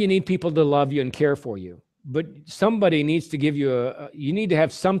 Yeah, you need people to love you and care for you, but somebody needs to give you you need to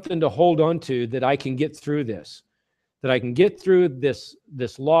have something to hold on to, that I can get through this, that I can get through this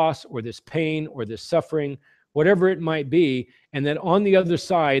loss or this pain or this suffering, whatever it might be, and that on the other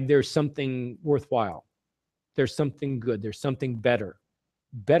side, there's something worthwhile. There's something good. There's something better.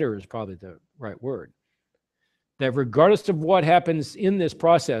 Better is probably the right word. That regardless of what happens in this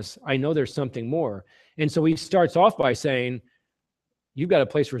process, I know there's something more. And so he starts off by saying, you've got a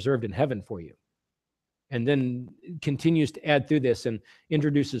place reserved in heaven for you. And then continues to add through this and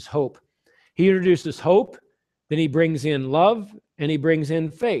introduces hope. He introduces hope, then he brings in love, and he brings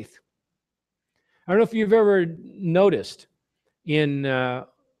in faith. I don't know if you've ever noticed in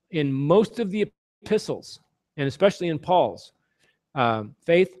most of the epistles, and especially in Paul's,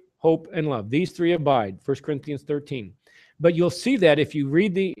 faith, hope, and love. These three abide, 1 Corinthians 13. But you'll see that if you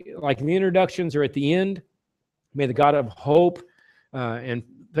read like in the introductions or at the end, may the God of hope and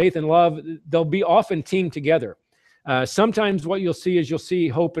faith and love, they'll be often teamed together. Sometimes what you'll see is you'll see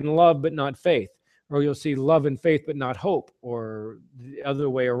hope and love, but not faith. Or you'll see love and faith, but not hope, or the other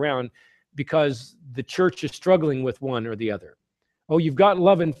way around, because the church is struggling with one or the other. Oh, you've got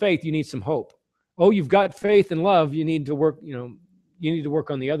love and faith, you need some hope. Oh, you've got faith and love, you need to work, you need to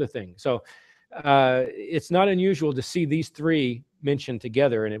work on the other thing. So it's not unusual to see these three mentioned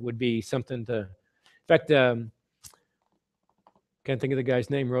together, and it would be something to, in fact, can't think of the guy's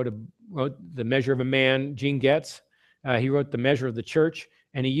name, wrote The Measure of a Man, Gene Getz. He wrote The Measure of the Church,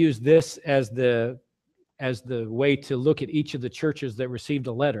 and he used this as the way to look at each of the churches that received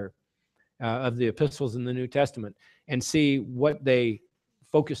a letter of the epistles in the New Testament and see what they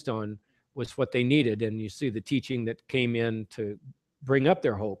focused on was what they needed. And you see the teaching that came in to bring up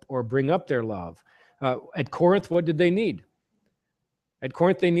their hope or bring up their love. At Corinth, what did they need? At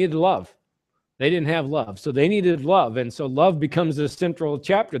Corinth, they needed love. They didn't have love, so they needed love. And so love becomes a central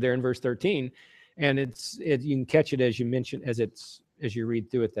chapter there in verse 13. And you can catch it as you mention, as you read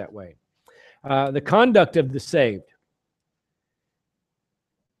through it that way. The conduct of the saved.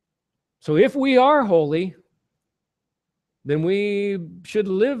 So if we are holy, then we should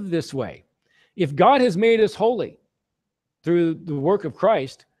live this way. If God has made us holy through the work of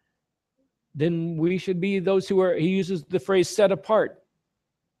Christ, then we should be those who are, he uses the phrase set apart.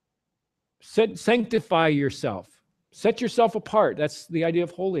 Sanctify yourself. Set yourself apart. That's the idea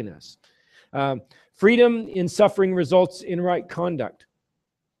of holiness. Freedom in suffering results in right conduct.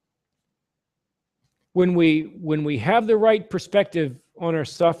 When we have the right perspective on our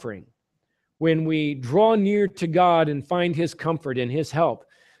suffering, when we draw near to God and find his comfort and his help,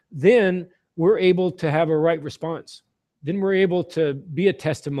 then we're able to have a right response. Then we're able to be a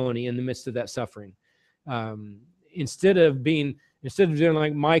testimony in the midst of that suffering. Instead of doing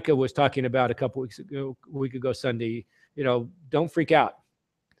like Micah was talking about a week ago Sunday, don't freak out.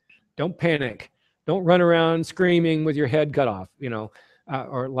 Don't panic. Don't run around screaming with your head cut off,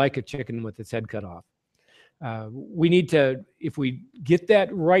 or like a chicken with its head cut off. We need to, if we get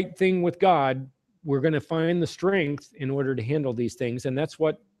that right thing with God, we're going to find the strength in order to handle these things. And that's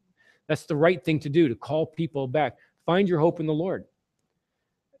the right thing to do, to call people back. Find your hope in the Lord.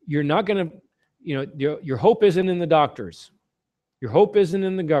 You're not going to, your hope isn't in the doctors. Your hope isn't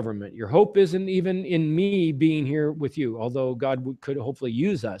in the government. Your hope isn't even in me being here with you, although God could hopefully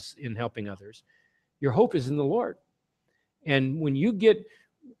use us in helping others. Your hope is in the Lord. And when you get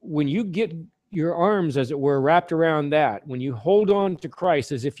your arms, as it were, wrapped around that, when you hold on to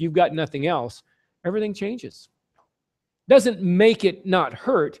Christ as if you've got nothing else, everything changes. Doesn't make it not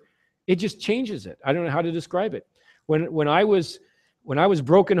hurt, it just changes it. I don't know how to describe it. When I was When I was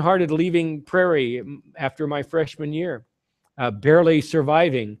brokenhearted leaving Prairie after my freshman year, barely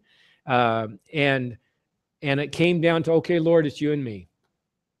surviving, and it came down to, okay, Lord, it's you and me.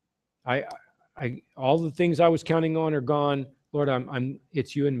 All the things I was counting on are gone. Lord,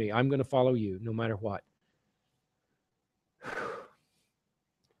 it's you and me. I'm going to follow you no matter what.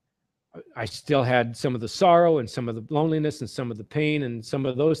 I still had some of the sorrow and some of the loneliness and some of the pain and some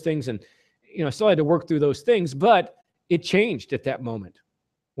of those things. And, I still had to work through those things, but it changed at that moment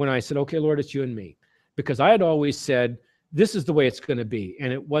when I said, okay, Lord, it's you and me. Because I had always said, this is the way it's going to be.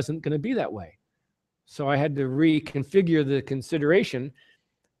 And it wasn't going to be that way. So I had to reconfigure the consideration.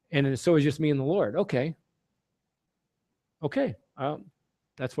 And so it was just me and the Lord. Okay,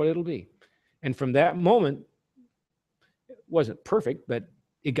 that's what it'll be. And from that moment, it wasn't perfect, but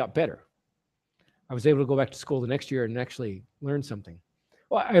it got better. I was able to go back to school the next year and actually learn something.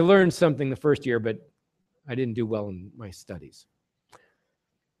 Well, I learned something the first year, but I didn't do well in my studies.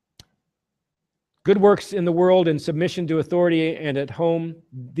 Good works in the world and submission to authority and at home,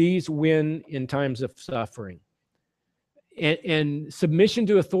 these win in times of suffering. And submission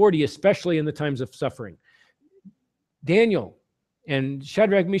to authority, especially in the times of suffering. Daniel and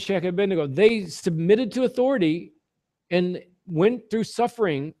Shadrach, Meshach, and Abednego, they submitted to authority and went through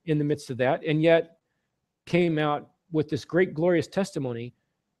suffering in the midst of that, and yet came out with this great, glorious testimony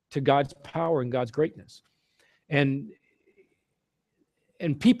to God's power and God's greatness. And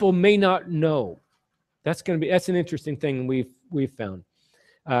people may not know. That's an interesting thing we've found.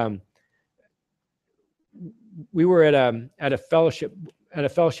 We were at a fellowship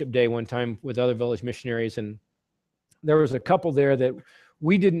day one time with other village missionaries, and there was a couple there that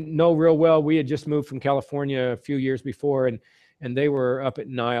we didn't know real well. We had just moved from California a few years before, and they were up at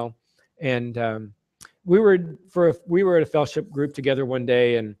Nile, and we were at a fellowship group together one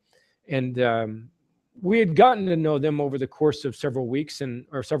day, and we had gotten to know them over the course of several weeks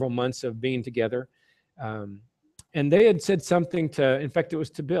or several months of being together, and they had said something in fact, it was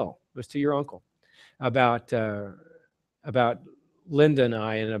to Bill, it was to your uncle, about Linda and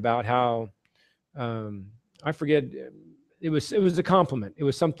I, and about how I forget. It was a compliment. It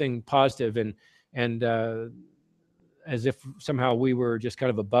was something positive, and as if somehow we were just kind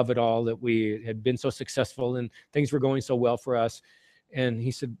of above it all, that we had been so successful and things were going so well for us. And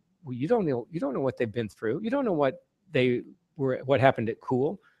he said, "Well, you don't know what they've been through. You don't know what happened at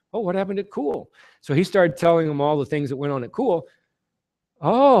Cool. Oh, what happened at Cool?" So he started telling them all the things that went on at Cool.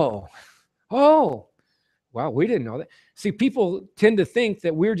 Oh, wow, we didn't know that. See, people tend to think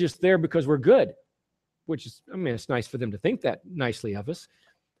that we're just there because we're good, which is, it's nice for them to think that nicely of us.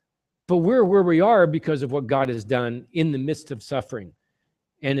 But we're where we are because of what God has done in the midst of suffering.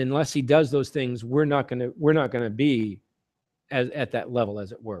 And unless he does those things, we're not going to be at that level,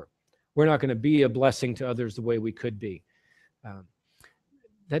 as it were. We're not going to be a blessing to others the way we could be.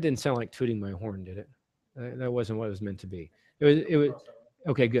 That didn't sound like tooting my horn, did it? That wasn't what it was meant to be. It was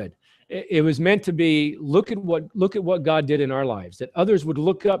okay, good. It was meant to be, look at what God did in our lives, that others would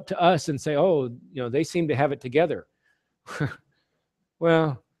look up to us and say, oh, they seem to have it together.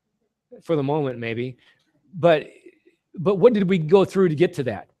 Well, for the moment, maybe. But what did we go through to get to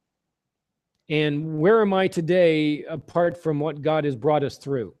that? And where am I today apart from what God has brought us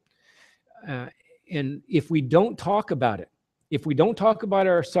through? And if we don't talk about it, if we don't talk about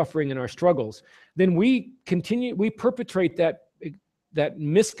our suffering and our struggles, then we perpetrate that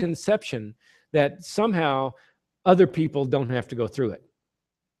misconception that somehow other people don't have to go through it.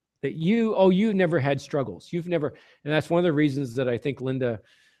 That you never had struggles. You've never, and that's one of the reasons that I think Linda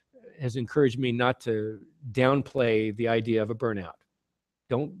has encouraged me not to downplay the idea of a burnout.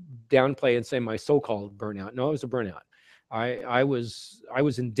 Don't downplay and say my so-called burnout. No, it was a burnout. I was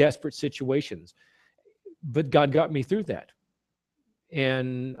in desperate situations, but God got me through that.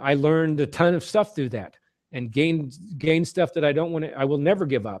 And I learned a ton of stuff through that, and gained stuff that I will never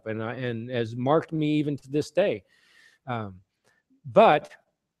give up, and has marked me even to this day. But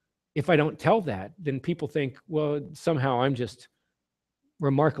if I don't tell that, then people think, well, somehow I'm just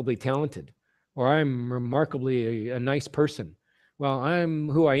remarkably talented, or I'm remarkably a nice person. Well, I'm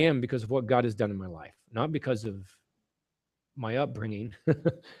who I am because of what God has done in my life, not because of my upbringing.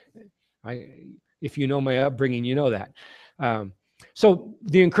 If you know my upbringing, you know that. So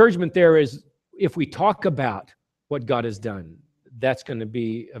the encouragement there is, if we talk about what God has done, that's going to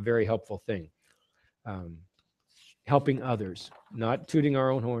be a very helpful thing. Helping others, not tooting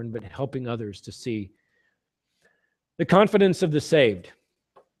our own horn, but helping others to see the confidence of the saved.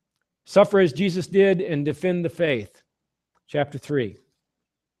 Suffer as Jesus did and defend the faith. Chapter 3.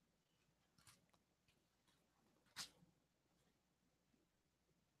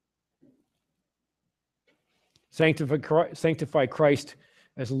 Sanctify Christ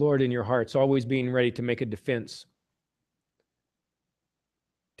as Lord in your hearts, always being ready to make a defense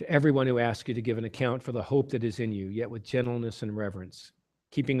to everyone who asks you to give an account for the hope that is in you, yet with gentleness and reverence,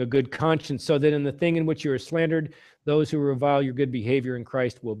 keeping a good conscience, so that in the thing in which you are slandered, those who revile your good behavior in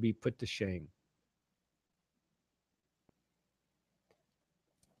Christ will be put to shame.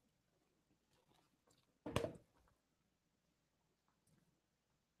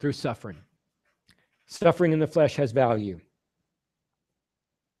 Through suffering. Suffering in the flesh has value.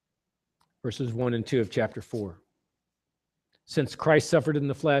 Verses 1 and 2 of chapter 4. Since Christ suffered in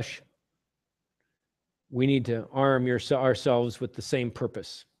the flesh, we need to arm ourselves with the same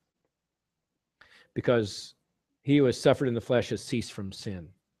purpose. Because he who has suffered in the flesh has ceased from sin.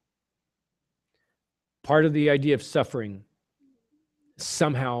 Part of the idea of suffering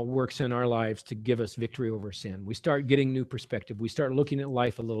somehow works in our lives to give us victory over sin. We start getting new perspective. We start looking at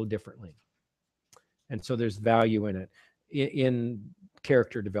life a little differently. And so there's value in it, in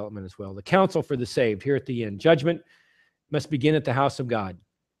character development as well. The counsel for the saved here at the end. Judgment must begin at the house of God.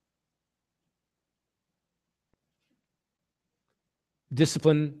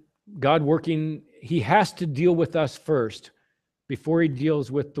 Discipline, God working, he has to deal with us first before he deals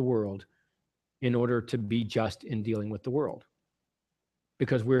with the world in order to be just in dealing with the world.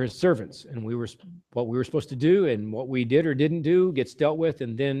 Because we're his servants, and what we were supposed to do and what we did or didn't do gets dealt with,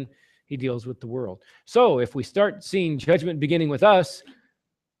 and then he deals with the world. So if we start seeing judgment beginning with us,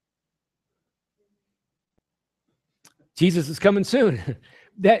 Jesus is coming soon.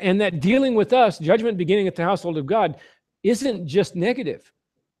 that dealing with us, judgment beginning at the household of God, isn't just negative.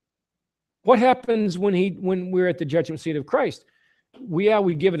 What happens when we're at the judgment seat of Christ?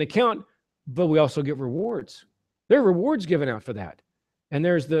 We give an account, but we also get rewards. There are rewards given out for that. And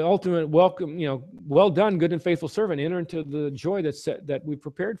there's the ultimate welcome, well done, good and faithful servant. Enter into the joy that we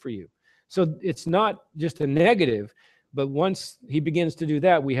prepared for you. So it's not just a negative, but once he begins to do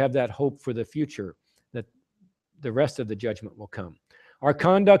that, we have that hope for the future, that the rest of the judgment will come. Our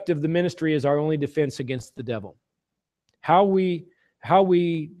conduct of the ministry is our only defense against the devil. How we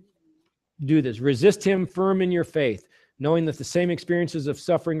do this: resist him firm in your faith, knowing that the same experiences of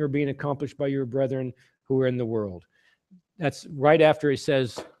suffering are being accomplished by your brethren who are in the world. That's right after he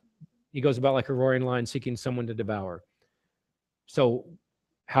says, he goes about like a roaring lion seeking someone to devour. So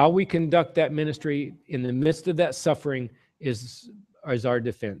how we conduct that ministry in the midst of that suffering is our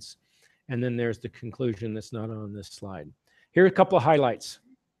defense. And then there's the conclusion that's not on this slide. Here are a couple of highlights.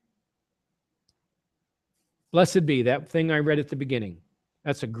 Blessed be, that thing I read at the beginning.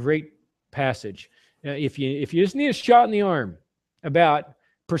 That's a great passage. If you just need a shot in the arm about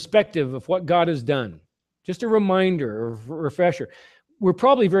perspective of what God has done, just a reminder or a refresher. We're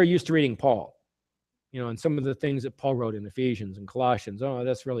probably very used to reading Paul, and some of the things that Paul wrote in Ephesians and Colossians. Oh,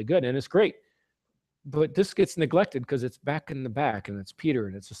 that's really good, and it's great. But this gets neglected because it's back in the back, and it's Peter,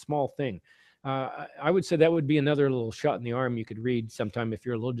 and it's a small thing. I would say that would be another little shot in the arm you could read sometime if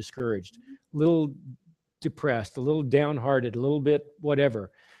you're a little discouraged, a little depressed, a little downhearted, a little bit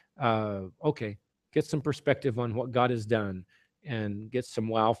whatever. Okay, get some perspective on what God has done and get some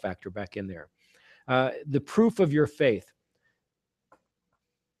wow factor back in there. The proof of your faith.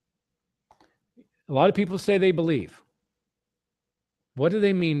 A lot of people say they believe. What do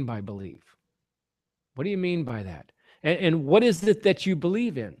they mean by believe? What do you mean by that? And what is it that you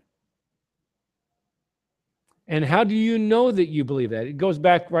believe in? And how do you know that you believe that? It goes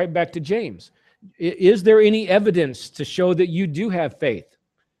right back to James. Is there any evidence to show that you do have faith?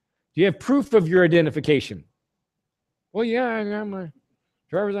 Do you have proof of your identification? Well, yeah, I got my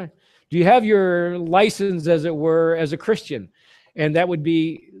driver's license. Do you have your license, as it were, as a Christian? And that would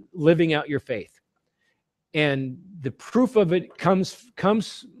be living out your faith. And the proof of it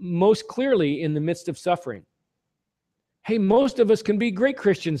comes most clearly in the midst of suffering. Hey, most of us can be great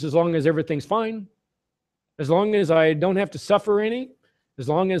Christians as long as everything's fine. As long as I don't have to suffer any. As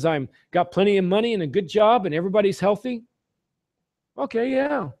long as I'm got plenty of money and a good job and everybody's healthy. Okay,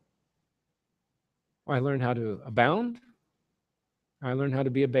 yeah. I learned how to abound. I learned how to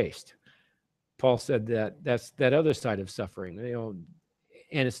be abased. Paul said that's that other side of suffering,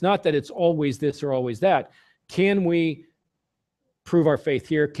 and it's not that it's always this or always that. Can we prove our faith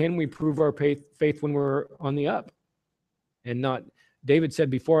here? Can we prove our faith when we're on the up? And not, David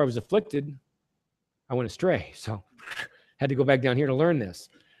said, before I was afflicted, I went astray. So had to go back down here to learn this.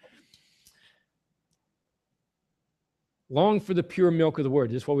 Long for the pure milk of the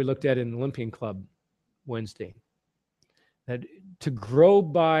word. This is what we looked at in Olympian Club Wednesday. That to grow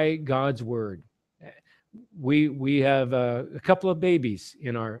by God's word. We have a couple of babies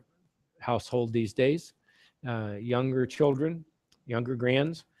in our household these days, younger children, younger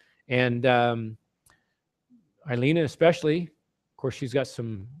grands, and Eilena especially, of course, she's got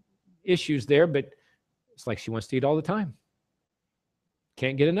some issues there, but it's like she wants to eat all the time.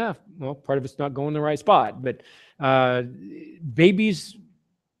 Can't get enough. Well, part of it's not going the right spot, but babies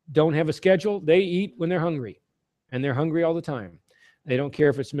don't have a schedule. They eat when they're hungry, and they're hungry all the time. They don't care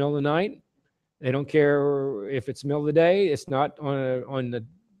if it's middle of the night. They don't care if it's middle of the day. It's not on the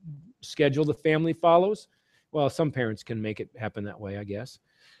schedule the family follows. Well, some parents can make it happen that way, I guess.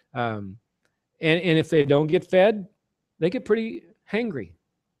 And if they don't get fed, they get pretty hangry.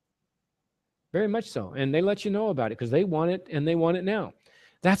 Very much so. And they let you know about it because they want it, and they want it now.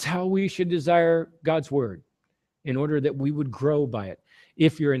 That's how we should desire God's word, in order that we would grow by it.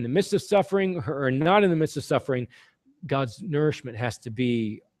 If you're in the midst of suffering or not in the midst of suffering, God's nourishment has to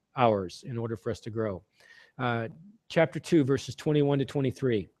be ours in order for us to grow. Chapter 2, verses 21 to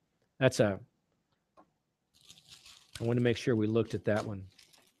 23. I want to make sure we looked at that one.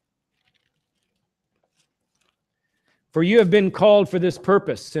 For you have been called for this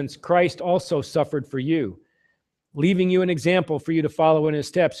purpose, since Christ also suffered for you, leaving you an example for you to follow in his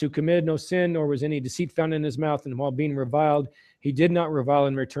steps, who committed no sin, nor was any deceit found in his mouth, and while being reviled, he did not revile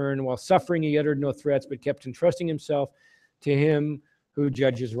in return. While suffering, he uttered no threats, but kept entrusting himself to him who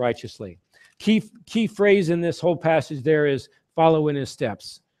judges righteously. Key phrase in this whole passage there is follow in his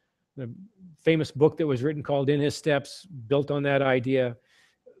steps. The famous book that was written called In His Steps, built on that idea.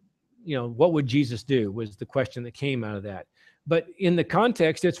 You know, what would Jesus do was the question that came out of that. But in the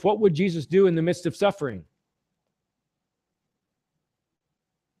context, it's what would Jesus do in the midst of suffering?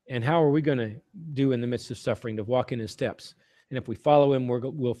 And how are we going to do in the midst of suffering, to walk in his steps? And if we follow him,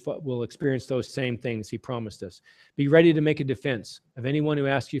 we'll experience those same things he promised us. Be ready to make a defense of anyone who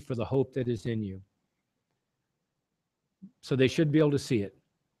asks you for the hope that is in you. So they should be able to see it.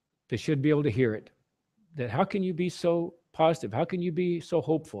 They should be able to hear it. That how can you be so positive? How can you be so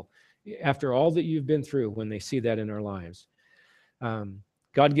hopeful after all that you've been through, when they see that in our lives?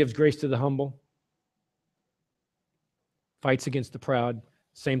 God gives grace to the humble, fights against the proud.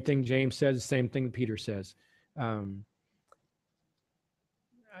 Same thing James says, same thing Peter says.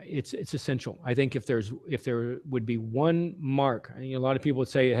 It's essential. I think if there would be one mark, a lot of people would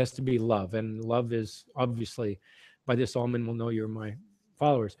say it has to be love, and love is obviously, by this all men will know you're my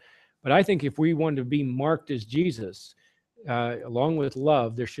followers. But I think if we want to be marked as Jesus, along with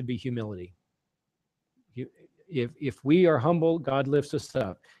love, there should be humility. If we are humble, God lifts us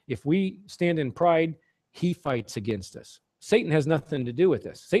up. If we stand in pride, he fights against us. Satan has nothing to do with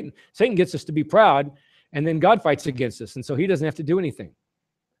this. Satan gets us to be proud, and then God fights against us, and so he doesn't have to do anything.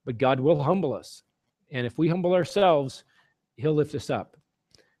 But God will humble us. And if we humble ourselves, he'll lift us up.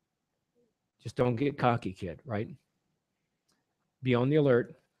 Just don't get cocky, kid, right? Be on the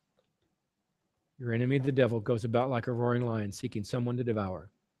alert. Your enemy, the devil, goes about like a roaring lion, seeking someone to devour.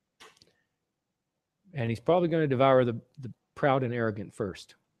 And he's probably going to devour the proud and arrogant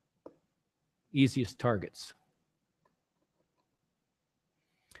first. Easiest targets.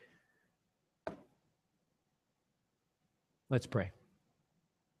 Let's pray.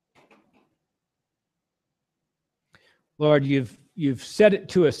 Lord, you've said it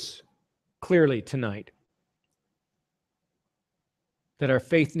to us clearly tonight that our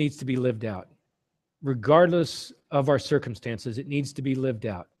faith needs to be lived out. Regardless of our circumstances, it needs to be lived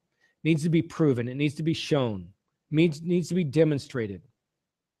out. It needs to be proven. It needs to be shown. It needs to be demonstrated.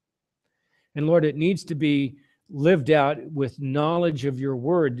 And Lord, it needs to be lived out with knowledge of your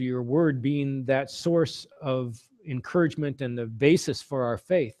word being that source of encouragement and the basis for our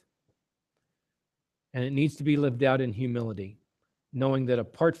faith. And it needs to be lived out in humility, knowing that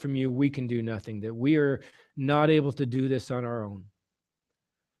apart from you, we can do nothing, that we are not able to do this on our own.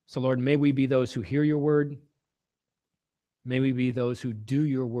 So, Lord, may we be those who hear your word. May we be those who do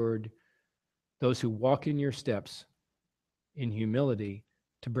your word, those who walk in your steps in humility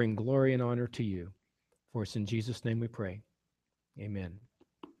to bring glory and honor to you. For it's in Jesus' name we pray. Amen.